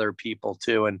from other people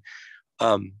too, and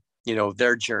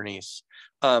their journeys.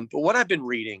 But what I've been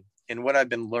reading and what I've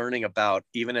been learning about,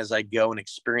 even as I go and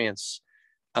experience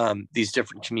these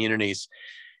different communities,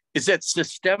 is that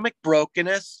systemic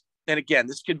brokenness, and again,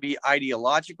 this could be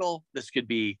ideological, this could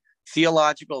be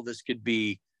theological, this could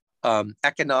be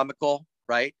economical,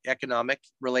 right? Economic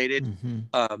related,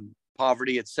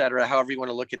 poverty, etc. However you want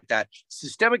to look at that.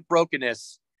 Systemic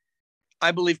brokenness,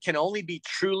 I believe, can only be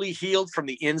truly healed from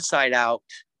the inside out.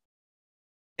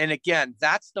 And again,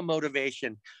 that's the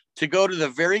motivation to go to the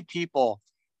very people,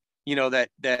 that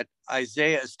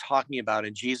Isaiah is talking about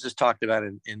and Jesus talked about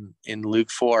in Luke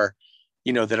 4,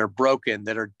 that are broken,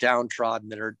 that are downtrodden,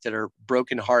 that are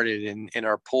brokenhearted and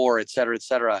are poor, et cetera, et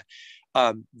cetera.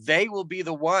 They will be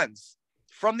the ones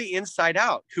from the inside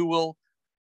out who will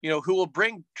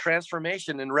bring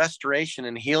transformation and restoration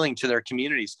and healing to their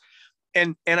communities.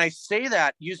 And I say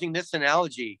that using this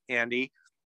analogy, Andy.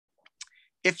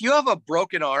 If you have a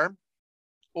broken arm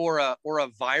or a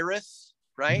virus,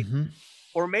 right?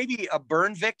 Or maybe a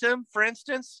burn victim, for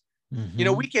instance,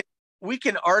 we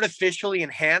can artificially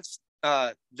enhance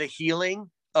the healing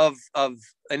of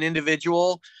an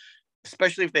individual,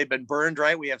 especially if they've been burned,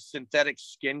 right? We have synthetic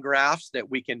skin grafts that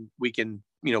we can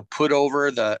put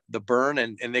over the burn,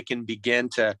 and they can begin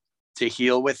to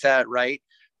heal with that, right?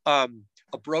 A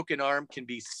broken arm can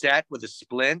be set with a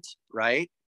splint, right?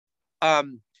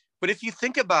 But if you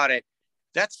think about it,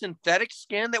 that synthetic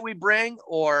skin that we bring,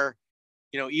 or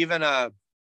even a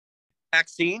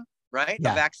vaccine, right?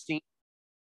 A vaccine,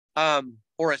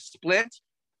 or a splint,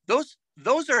 those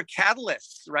are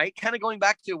catalysts, right? Kind of going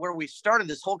back to where we started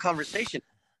this whole conversation.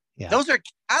 Those are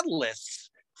catalysts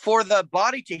for the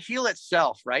body to heal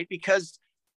itself, right? Because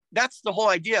that's the whole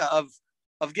idea of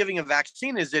giving a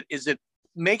vaccine, is it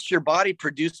makes your body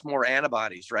produce more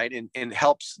antibodies, right? And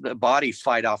helps the body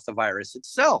fight off the virus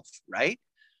itself, right?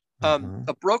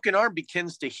 A broken arm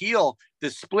begins to heal. The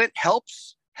splint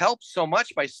helps so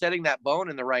much by setting that bone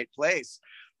in the right place.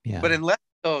 But unless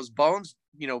those bones,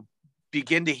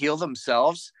 begin to heal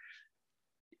themselves,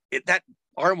 that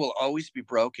arm will always be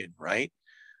broken, right?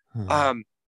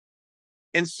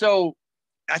 And so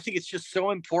I think it's just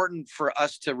so important for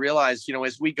us to realize,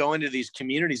 as we go into these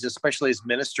communities, especially as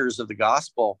ministers of the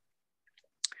gospel,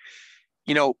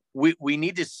 we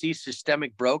need to see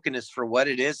systemic brokenness for what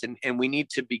it is. And we need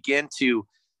to begin to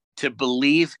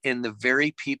believe in the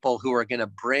very people who are going to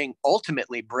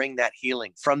ultimately bring that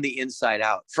healing from the inside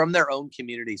out, from their own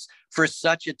communities, for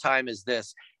such a time as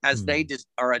this, as they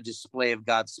are a display of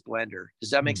God's splendor.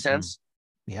 Does that make sense?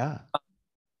 Yeah.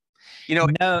 No.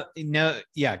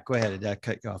 Yeah. Go ahead. I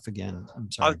cut you off again.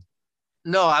 I'm sorry.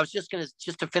 No, I was just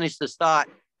to finish this thought.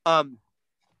 But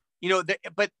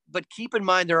keep in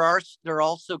mind, there are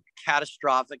also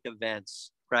catastrophic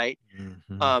events, right?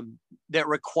 That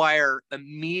require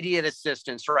immediate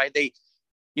assistance, right?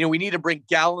 we need to bring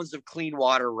gallons of clean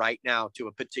water right now to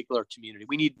a particular community.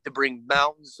 We need to bring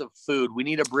mountains of food. We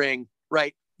need to bring,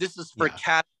 right. This is for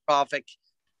catastrophic,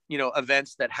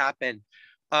 events that happen.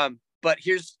 But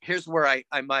here's where I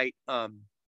might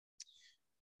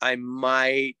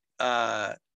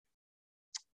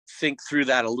think through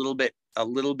that a little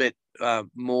bit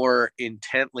more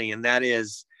intently. And that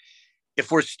is, if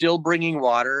we're still bringing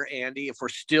water, Andy, if we're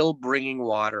still bringing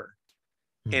water,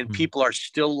 and people are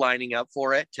still lining up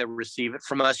for it to receive it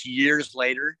from us years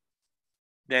later,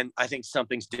 then I think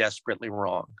something's desperately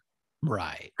wrong.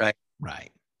 Right.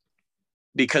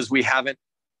 Because we haven't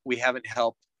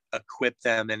helped equip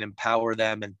them and empower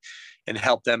them and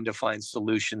help them to find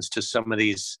solutions to some of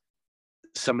these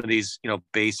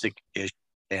basic issues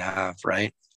they have.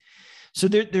 Right. So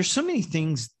there's so many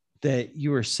things that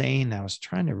you were saying I was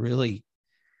trying to really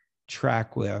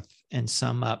track with and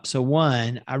sum up. So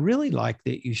one, I really like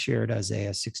that you shared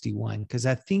Isaiah 61, because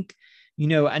I think,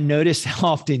 I noticed how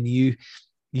often you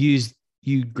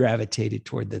gravitated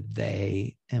toward the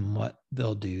they and what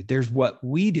they'll do. There's what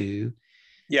we do.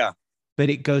 Yeah. But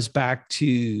it goes back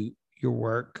to your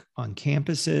work on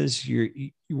campuses, your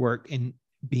work in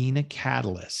being a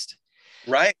catalyst.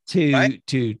 Right.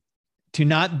 To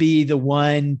not be the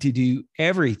one to do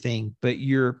everything, but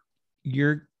you're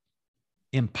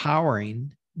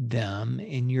empowering them,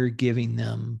 and you're giving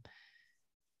them,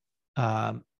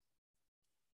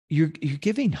 you're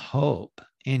giving hope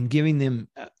and giving them,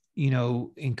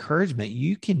 encouragement.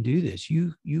 You can do this.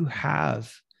 You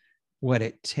have what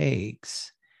it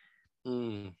takes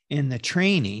in the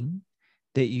training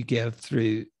that you give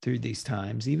through these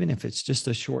times, even if it's just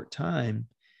a short time.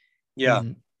 Yeah.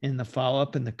 In the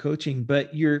follow-up and the coaching,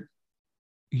 but you're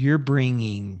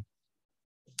bringing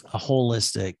a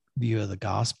holistic view of the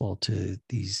gospel to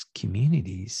these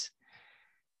communities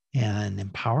and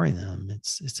empowering them.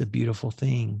 It's a beautiful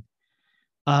thing.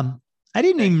 I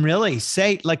didn't even really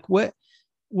say, like, what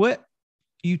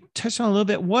you touched on a little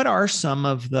bit. What are some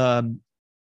of the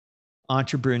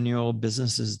entrepreneurial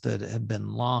businesses that have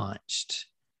been launched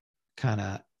kind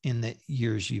of in the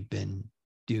years you've been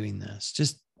doing this?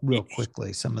 Just real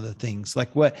quickly, some of the things,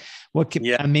 like what can,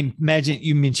 imagine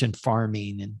you mentioned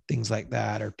farming and things like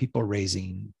that. Are people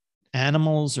raising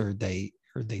animals, or they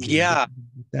doing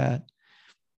that?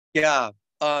 Yeah.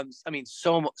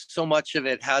 So much of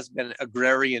it has been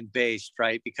agrarian based,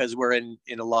 right? Because we're in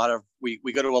a lot of, we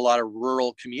go to a lot of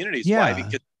rural communities. Yeah. Why?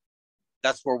 Because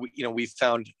that's where we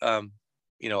found, a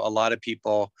lot of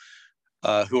people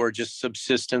who are just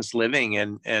subsistence living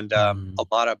and a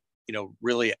lot of,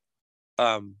 really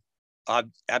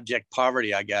abject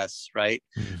poverty, I guess. Right.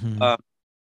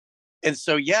 And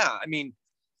so,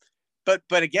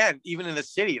 but again, even in the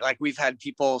city, like, we've had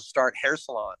people start hair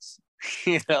salons,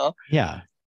 Yeah.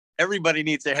 Everybody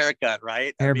needs a haircut,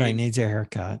 right? Everybody needs a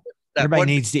haircut.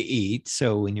 Everybody needs to eat.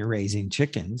 So when you're raising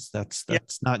chickens, that's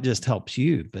not just helps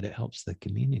you, but it helps the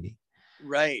community.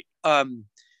 Right. So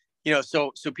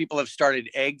people have started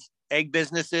egg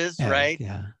businesses, right?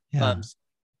 Yeah.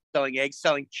 Selling eggs,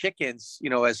 selling chickens,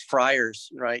 as fryers,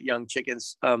 right? Young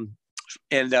chickens,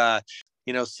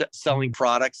 selling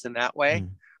products in that way.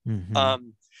 But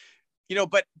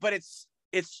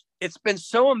it's been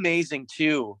so amazing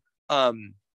too,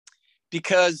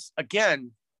 because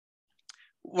again,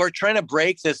 we're trying to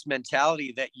break this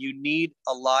mentality that you need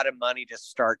a lot of money to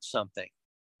start something,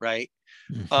 right?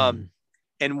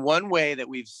 And one way that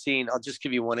we've seen, I'll just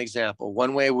give you one example.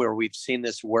 One way where we've seen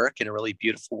this work in a really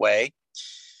beautiful way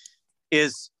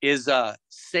is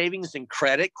savings and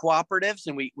credit cooperatives.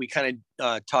 And we kind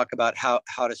of talk about how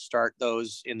to start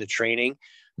those in the training.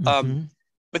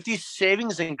 But these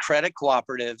savings and credit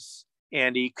cooperatives,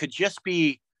 Andy, could just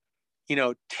be,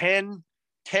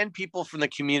 10 people from the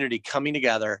community coming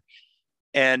together,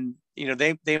 and,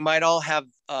 they might all have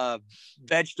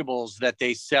vegetables that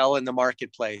they sell in the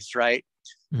marketplace. Right.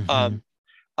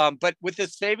 But with the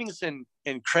savings and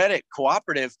credit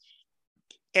cooperative,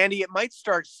 Andy, it might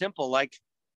start simple. Like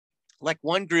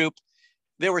one group,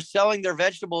 they were selling their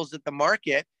vegetables at the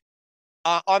market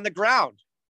on the ground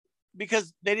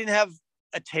because they didn't have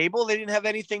a table. They didn't have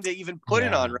anything to even put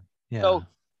it on. Right? Yeah. So,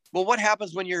 well, what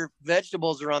happens when your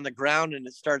vegetables are on the ground and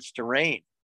it starts to rain?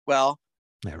 Well,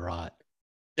 they rot.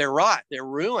 They're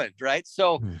ruined. Right.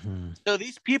 So, so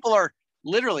these people are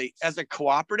literally, as a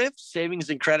cooperative, savings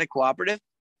and credit cooperative,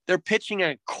 they're pitching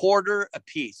a quarter a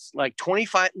piece, like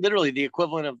 25, literally the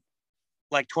equivalent of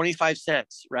like 25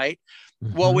 cents. Right.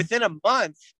 Well, within a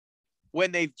month,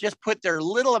 when they've just put their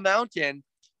little amount in,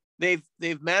 they've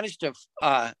managed to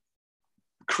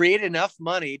create enough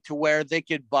money to where they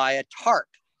could buy a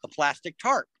plastic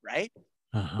tarp. Right.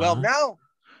 Well,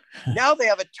 Now they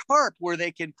have a tarp where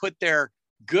they can put their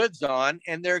goods on,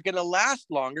 and they're going to last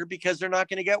longer because they're not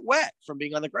going to get wet from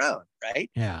being on the ground. Right.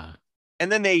 Yeah.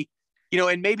 And then they,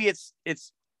 and maybe it's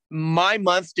my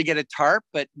month to get a tarp,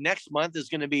 but next month is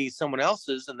going to be someone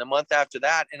else's, and the month after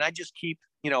that. And I just keep,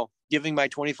 giving my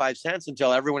 25 cents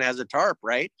until everyone has a tarp.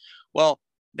 Right. Well,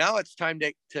 now it's time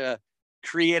to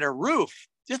create a roof,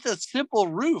 just a simple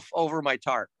roof over my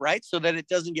tarp. Right. So that it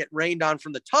doesn't get rained on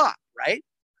from the top. Right.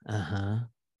 Uh-huh.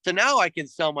 So now I can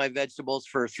sell my vegetables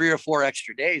for 3 or 4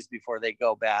 extra days before they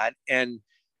go bad. And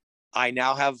I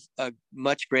now have a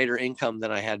much greater income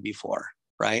than I had before.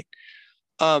 Right.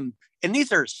 And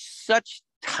these are such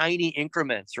tiny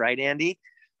increments, right, Andy?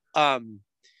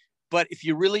 But if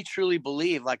you really, truly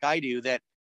believe, like I do, that,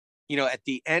 at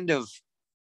the end of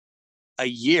a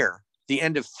year, the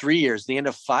end of 3 years, the end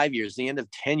of 5 years, the end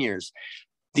of 10 years,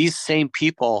 these same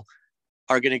people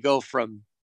are going to go from,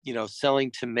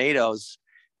 selling tomatoes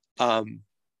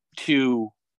to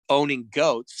owning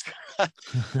goats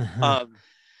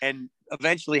and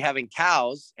eventually having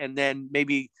cows, and then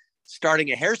maybe starting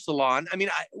a hair salon. I mean,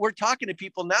 we're talking to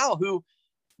people now who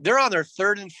they're on their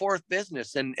 3rd and 4th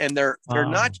business, and they're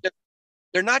not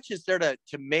just there to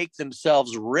make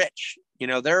themselves rich.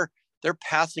 They're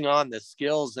passing on the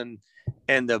skills and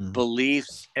the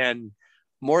beliefs, and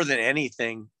more than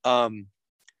anything,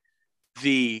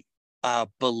 the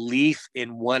belief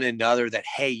in one another that,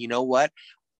 hey, you know what?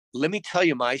 Let me tell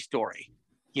you my story,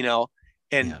 and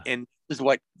this is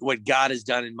what God has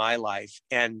done in my life,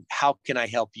 and how can I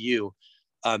help you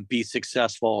be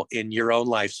successful in your own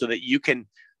life so that you can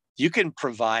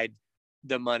provide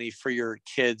the money for your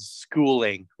kids'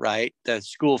 schooling, right? The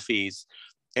school fees,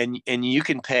 and you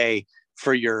can pay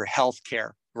for your health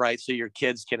care, right? So your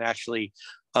kids can actually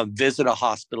visit a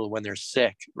hospital when they're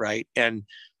sick, right? And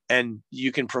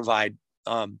you can provide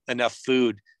enough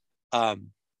food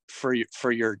for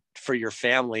your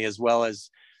family, as well as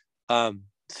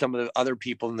some of the other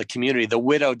people in the community. The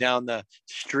widow down the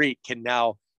street can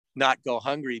now not go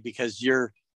hungry because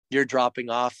you're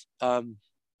dropping off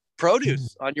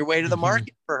produce on your way to the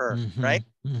market for her, right?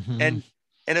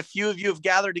 And a few of you have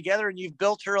gathered together and you've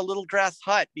built her a little grass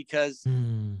hut because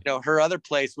her other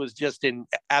place was just in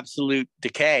absolute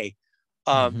decay.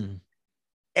 And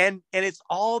it's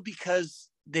all because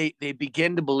they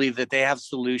begin to believe that they have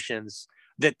solutions,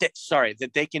 that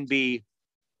they can be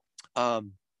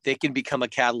they can become a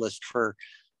catalyst for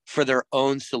their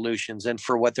own solutions and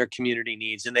for what their community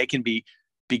needs, and they can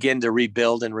begin to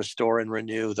rebuild and restore and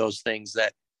renew those things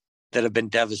that have been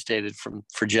devastated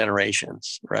for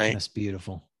generations. Right. That's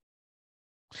beautiful.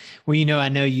 Well, I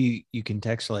know you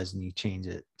contextualize and you change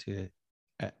it to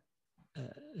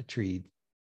a tree.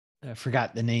 I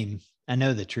forgot the name. I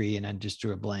know the tree and I just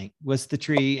drew a blank. What's the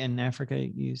tree in Africa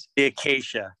used? The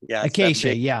acacia. Yeah.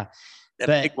 Acacia. Yeah. But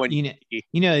big one.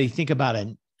 You think about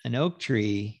an oak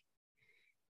tree,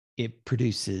 it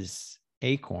produces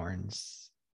acorns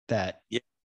that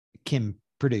can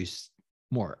produce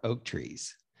more oak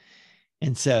trees.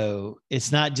 And so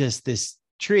it's not just this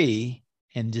tree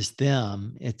and just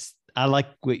them. I like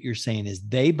what you're saying is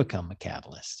they become a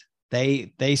catalyst.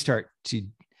 They start to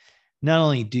not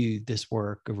only do this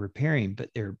work of repairing, but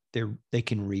they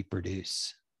can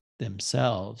reproduce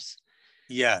themselves.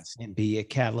 Yes. And be a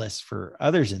catalyst for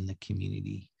others in the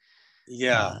community.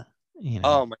 Yeah.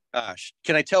 Oh my gosh.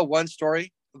 Can I tell one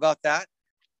story about that?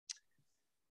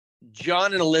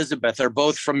 John and Elizabeth are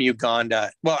both from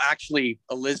Uganda. Well, actually,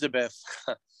 Elizabeth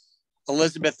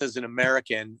is an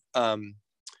American,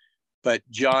 but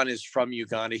John is from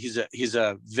Uganda. He's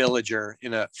a villager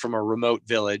from a remote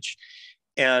village,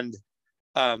 and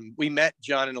we met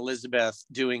John and Elizabeth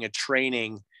doing a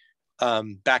training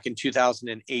back in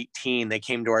 2018. They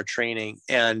came to our training,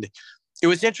 and it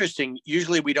was interesting.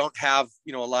 Usually, we don't have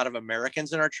a lot of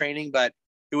Americans in our training, but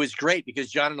it was great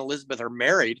because John and Elizabeth are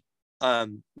married.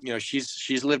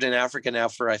 She's lived in Africa now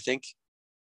for, I think,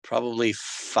 probably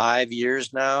 5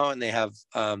 years now, and they have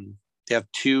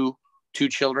two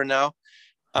children now.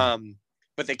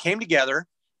 But they came together,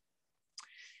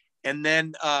 and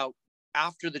then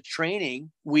after the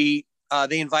training, they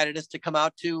invited us to come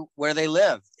out to where they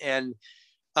live, and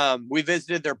we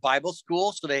visited their Bible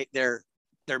school. So they're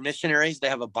missionaries. They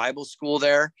have a Bible school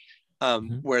there.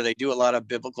 Where they do a lot of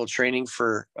biblical training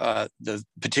for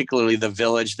particularly the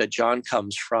village that John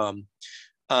comes from.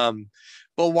 But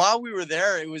while we were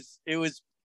there, it was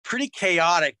pretty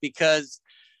chaotic because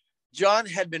John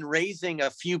had been raising a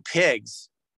few pigs,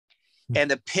 and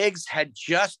the pigs had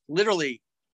just literally,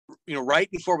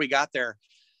 right before we got there,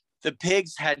 the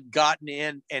pigs had gotten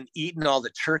in and eaten all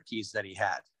the turkeys that he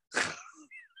had.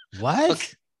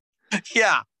 What?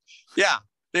 Yeah.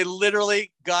 They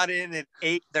literally got in and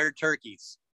ate their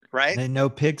turkeys, right? And no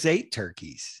pigs ate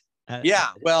turkeys. Yeah,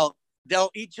 well,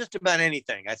 they'll eat just about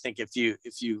anything, I think, if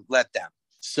you let them.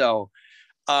 So,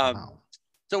 Wow.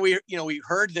 so we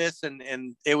heard this,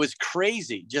 and it was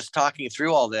crazy just talking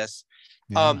through all this.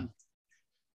 Yeah.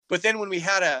 But then when we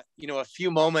had a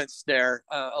few moments there,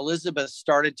 Elizabeth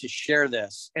started to share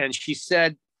this, and she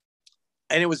said,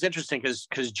 and it was interesting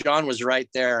because John was right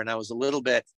there, and I was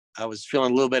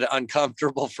feeling a little bit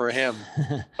uncomfortable for him.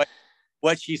 But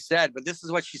what she said, but this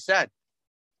is what she said.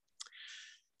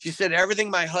 She said, everything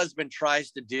my husband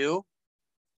tries to do,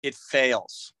 it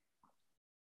fails.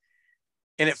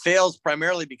 And it fails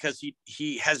primarily because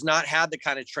he has not had the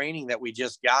kind of training that we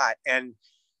just got. And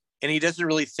he doesn't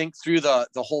really think through the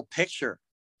whole picture.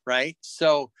 Right.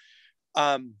 So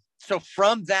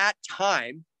from that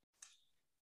time,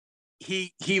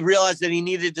 he realized that he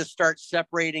needed to start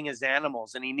separating his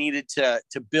animals, and he needed to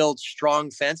build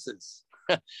strong fences.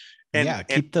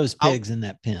 Keep those pigs in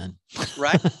that pen.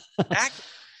 Right.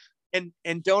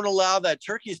 And don't allow the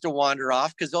turkeys to wander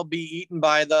off, because they'll be eaten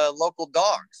by the local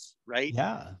dogs, right?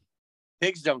 Yeah.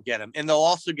 Pigs don't get them. And they'll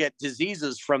also get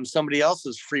diseases from somebody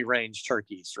else's free range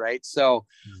turkeys, right? So,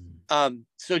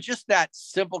 so just that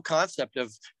simple concept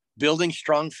of building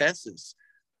strong fences,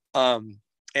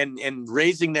 and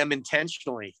raising them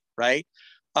intentionally, right?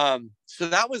 So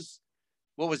that was,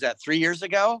 what was that, 3 years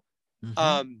ago?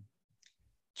 Mm-hmm.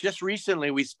 Just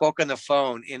recently we spoke on the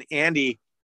phone, and Andy,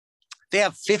 they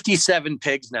have 57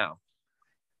 pigs now.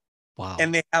 Wow.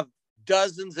 And they have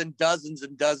dozens and dozens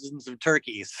and dozens of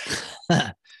turkeys.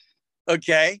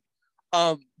 Okay.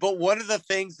 But one of the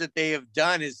things that they have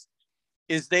done is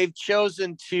they've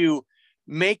chosen to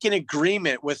make an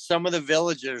agreement with some of the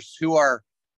villagers who are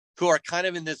kind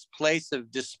of in this place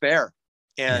of despair,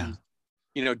 and,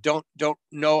 don't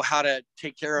know how to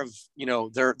take care of,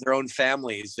 their own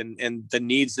families and the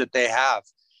needs that they have.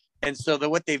 And so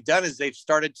what they've done is they've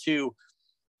started to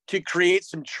create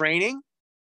some training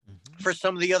for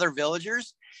some of the other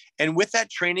villagers. And with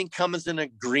that training comes an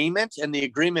agreement. And the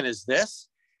agreement is this: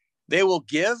 they will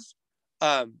give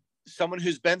someone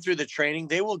who's been through the training,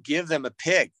 they will give them a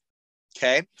pig.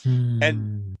 Okay.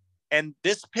 And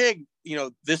this pig,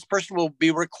 this person will be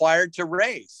required to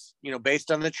raise, based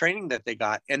on the training that they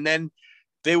got. And then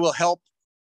they will help,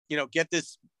 get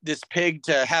this pig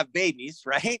to have babies.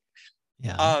 Right.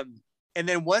 Yeah. And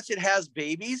then once it has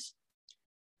babies,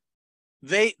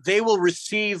 they will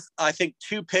receive, I think,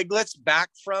 2 piglets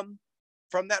back from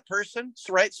that person.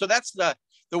 So, right. So that's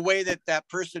the way that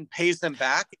person pays them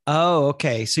back. Oh,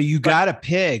 okay. So you got a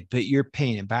pig, but you're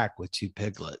paying it back with 2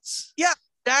 piglets. Yeah,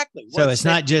 exactly. So it's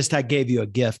not just, I gave you a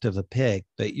gift of a pig,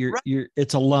 but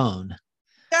it's a loan.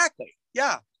 Exactly.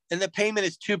 Yeah. And the payment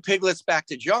is 2 piglets back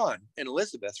to John and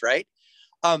Elizabeth. Right.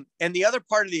 And the other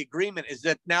part of the agreement is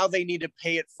that now they need to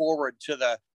pay it forward to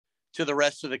the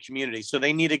rest of the community. So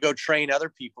they need to go train other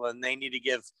people, and they need to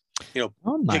give,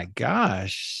 oh my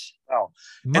gosh. Oh,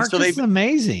 Mark, so this is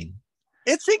amazing.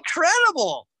 It's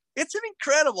incredible. It's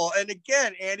incredible. And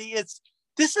again, Andy,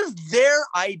 this is their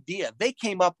idea. They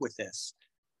came up with this,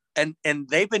 and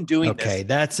they've been doing this. Okay.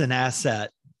 That's an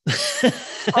asset.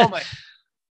 Oh my.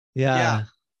 Yeah.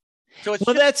 So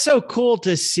that's so cool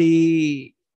to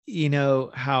see,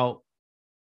 how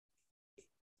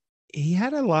he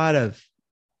had a lot of,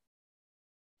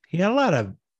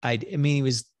 I mean, he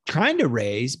was trying to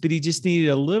raise, but he just needed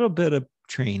a little bit of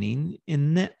training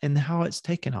in that, and how it's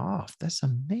taken off. That's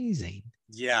amazing.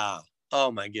 Yeah.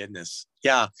 Oh my goodness.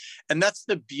 Yeah. And that's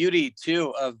the beauty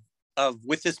too of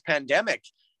with this pandemic.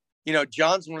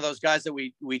 John's one of those guys that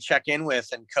we check in with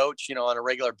and coach, on a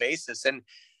regular basis. And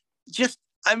just,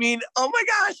 I mean, oh my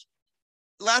gosh,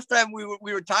 last time we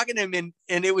were talking to him,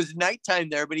 and it was nighttime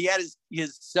there, but he had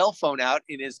his cell phone out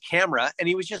in his camera, and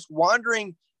he was just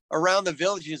wandering around the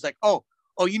village. He's like, oh,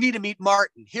 you need to meet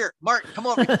Martin. Here, Martin, come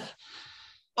over here.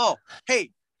 Oh,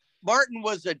 hey, Martin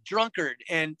was a drunkard,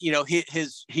 and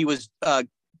he was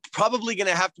probably going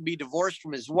to have to be divorced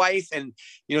from his wife, and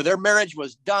their marriage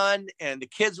was done, and the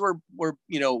kids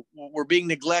were being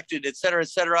neglected, et cetera, et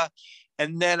cetera.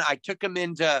 And then I took him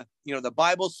into the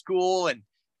Bible school,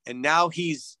 and now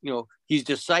he's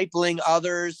discipling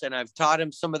others, and I've taught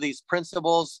him some of these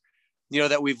principles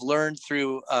that we've learned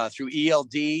through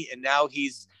ELD, and now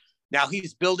he's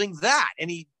building that. And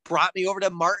he brought me over to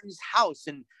Martin's house,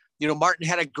 and Martin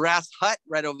had a grass hut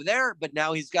right over there, but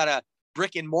now he's got a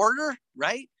brick and mortar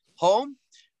home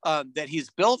that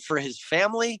he's built for his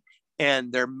family,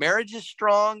 and their marriage is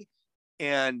strong.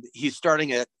 And he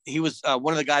was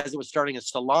one of the guys that was starting a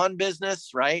salon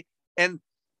business, right? And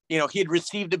he'd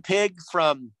received a pig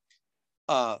from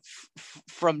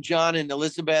from John and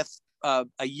Elizabeth a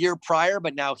year prior,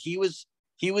 but now he was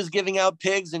giving out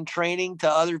pigs and training to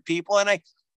other people. And I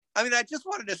just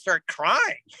wanted to start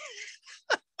crying,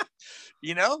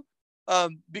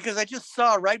 because I just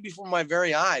saw right before my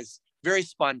very eyes, very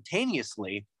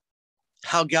spontaneously,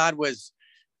 how God was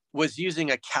using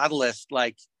a catalyst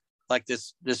like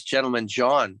this gentleman,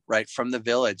 John, right from the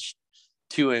village,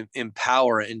 to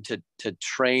empower and to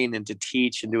train and to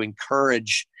teach and to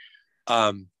encourage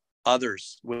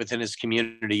others within his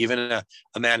community, even a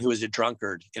man who was a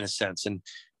drunkard in a sense. And,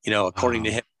 according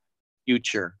to him,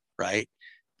 future, right.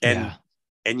 And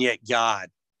yet God,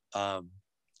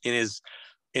 in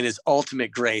his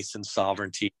ultimate grace and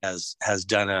sovereignty has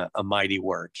done a mighty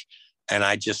work. And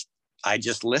I just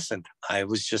listened. I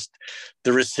was just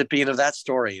the recipient of that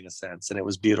story in a sense. And it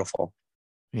was beautiful.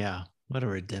 Yeah. What a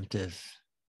redemptive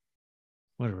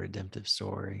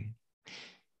story.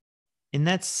 And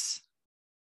that's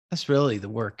really the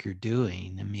work you're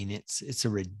doing. I mean, it's a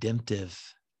redemptive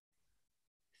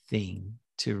thing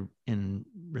and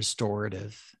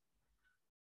restorative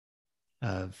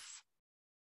of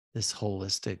this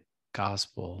holistic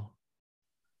gospel.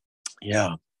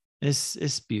 Yeah.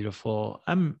 It's beautiful.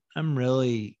 I'm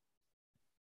really,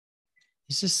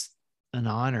 it's just an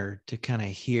honor to kind of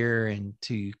hear and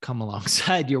to come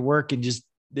alongside your work and just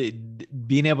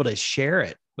being able to share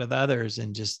it with others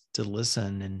and just to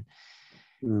listen. And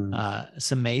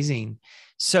it's amazing.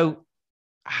 So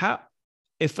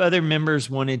if other members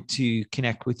wanted to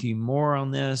connect with you more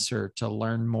on this or to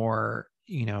learn more,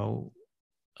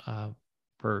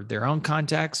 for their own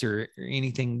contacts or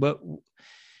anything, what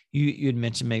you had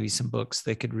mentioned, maybe some books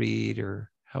they could read,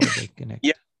 or how would they connect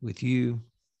with you?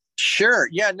 Sure.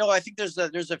 Yeah, no, I think there's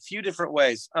a few different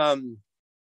ways.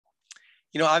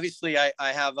 Obviously I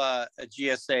have a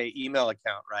GSA email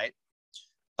account, right?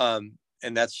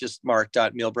 And that's just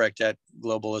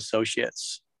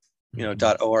mark.mielbrecht@globalassociates,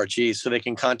 .org. So they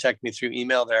can contact me through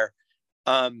email there.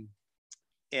 And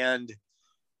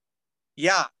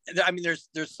yeah, I mean, there's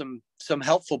some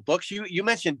helpful books. You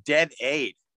mentioned Dead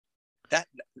Aid. Do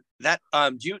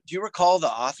you recall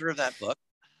the author of that book?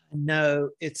 No,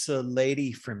 it's a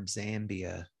lady from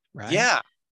Zambia, right?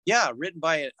 Yeah, written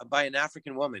by an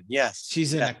African woman. Yes,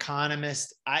 she's an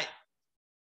economist. I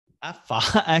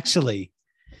actually,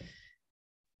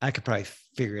 I could probably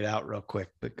figure it out real quick,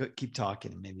 but keep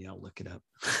talking and maybe I'll look it up.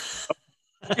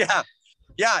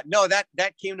 Yeah. No,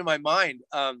 that came to my mind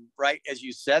right as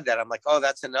you said that. I'm like, oh,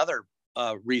 that's another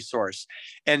resource.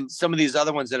 And some of these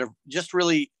other ones that have just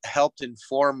really helped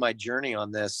inform my journey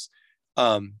on this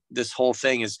whole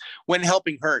thing is When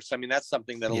Helping Hurts. I mean, that's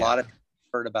something that a lot of people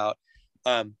heard about.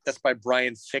 That's by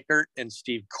Brian Fickert and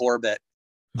Steve Corbett.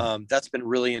 That's been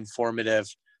really informative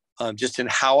just in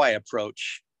how I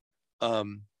approach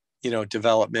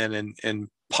development and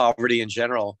poverty in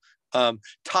general.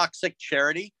 Toxic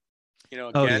Charity,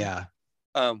 again,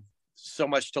 so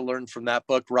much to learn from that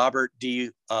book. Robert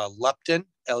D. Lupton,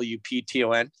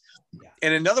 Lupton. Yeah.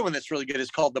 And another one that's really good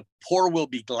is called The Poor Will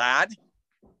Be Glad.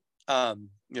 Kind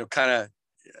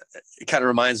of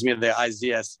reminds me of the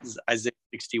Isaiah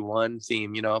 61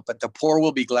 theme, but The Poor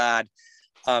Will Be Glad.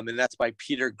 And that's by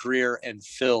Peter Greer and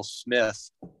Phil Smith.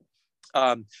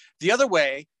 The other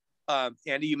way,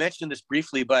 Andy, you mentioned this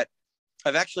briefly, but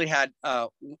I've actually had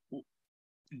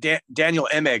Daniel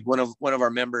Emig, one of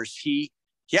our members. He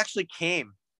actually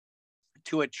came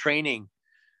to a training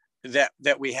that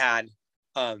we had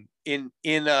in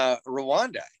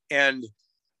Rwanda, and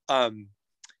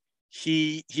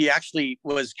he actually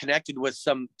was connected with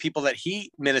some people that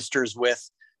he ministers with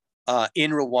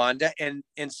in Rwanda, and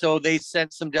so they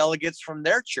sent some delegates from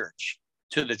their church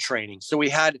to the training. So we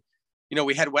had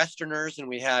Westerners and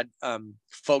we had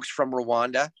folks from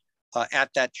Rwanda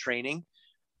at that training.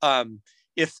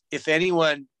 If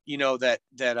anyone that's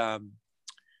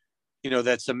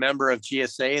a member of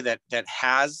GSA that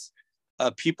has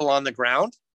people on the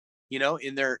ground,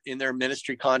 in their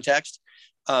ministry context,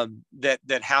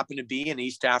 that happen to be in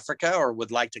East Africa or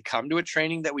would like to come to a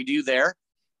training that we do there,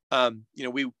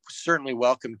 we certainly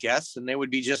welcome guests, and they would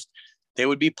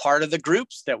be part of the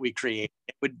groups that we create.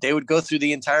 They would go through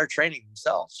the entire training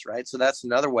themselves, right? So that's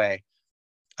another way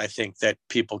I think that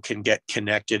people can get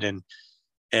connected, and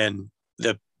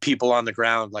the people on the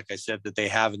ground, like I said, that they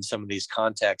have in some of these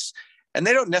contexts, and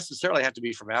they don't necessarily have to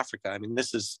be from Africa. I mean,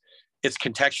 it's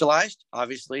contextualized,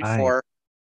 obviously, for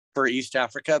East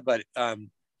Africa, but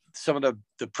some of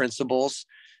the principles,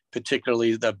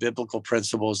 particularly the biblical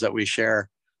principles that we share,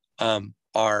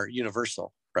 are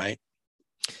universal, right?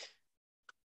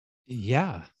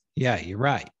 Yeah, you're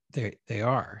right. They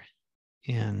are,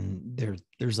 and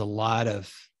there's a lot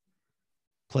of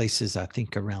places, I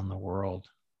think, around the world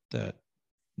that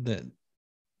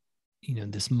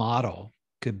this model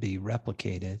could be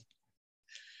replicated.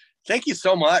 Thank you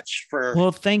so much for.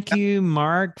 Well, thank you,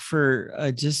 Mark,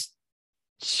 for just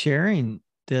sharing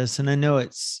this. And I know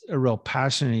it's a real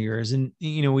passion of yours. And,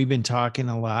 we've been talking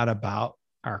a lot about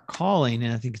our calling,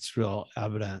 and I think it's real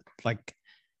evident. Like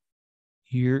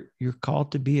you're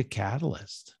called to be a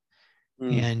catalyst,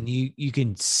 and you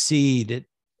can see that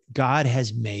God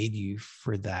has made you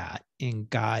for that, and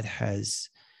God has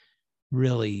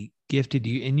really gifted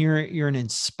you, and you're an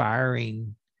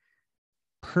inspiring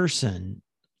person.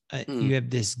 You have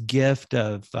this gift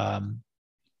of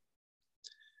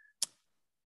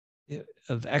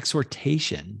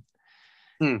exhortation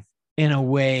in a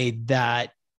way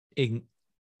that it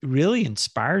really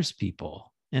inspires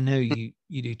people. I know you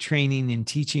do training and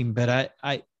teaching, but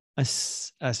I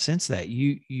sense that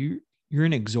you're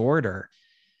an exhorter,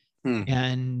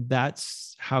 and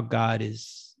that's how God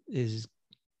is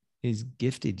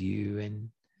gifted you, and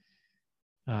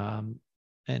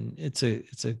it's a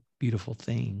beautiful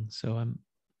thing. So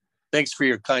thanks for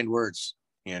your kind words,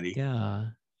 Andy. Yeah.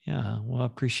 Well, I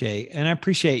appreciate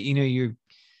you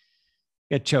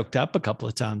get choked up a couple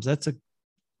of times. That's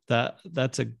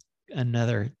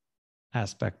another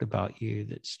aspect about you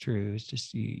that's true. It's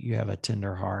just you have a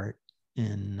tender heart,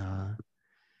 and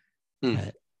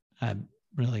I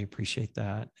really appreciate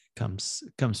that. It comes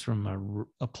from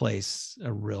a place,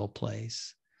 a real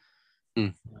place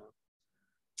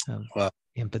of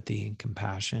empathy and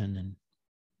compassion. And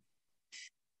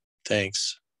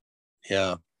thanks.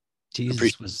 Yeah.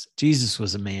 Jesus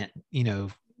was a man,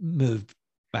 moved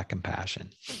by compassion.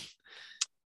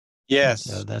 Yes.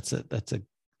 And so that's a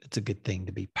good thing,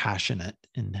 to be passionate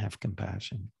and have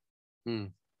compassion.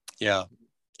 Yeah.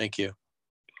 Thank you.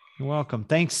 You're welcome.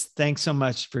 Thanks so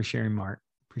much for sharing, Mark.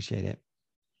 Appreciate it.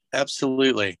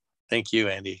 Absolutely. Thank you,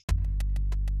 Andy.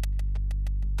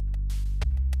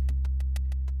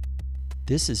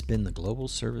 This has been the Global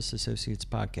Service Associates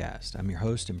Podcast. I'm your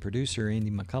host and producer,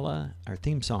 Andy McCullough. Our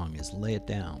theme song is Lay It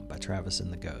Down by Travis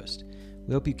and the Ghost.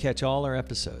 We hope you catch all our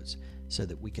episodes so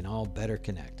that we can all better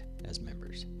connect as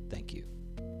members. Thank you.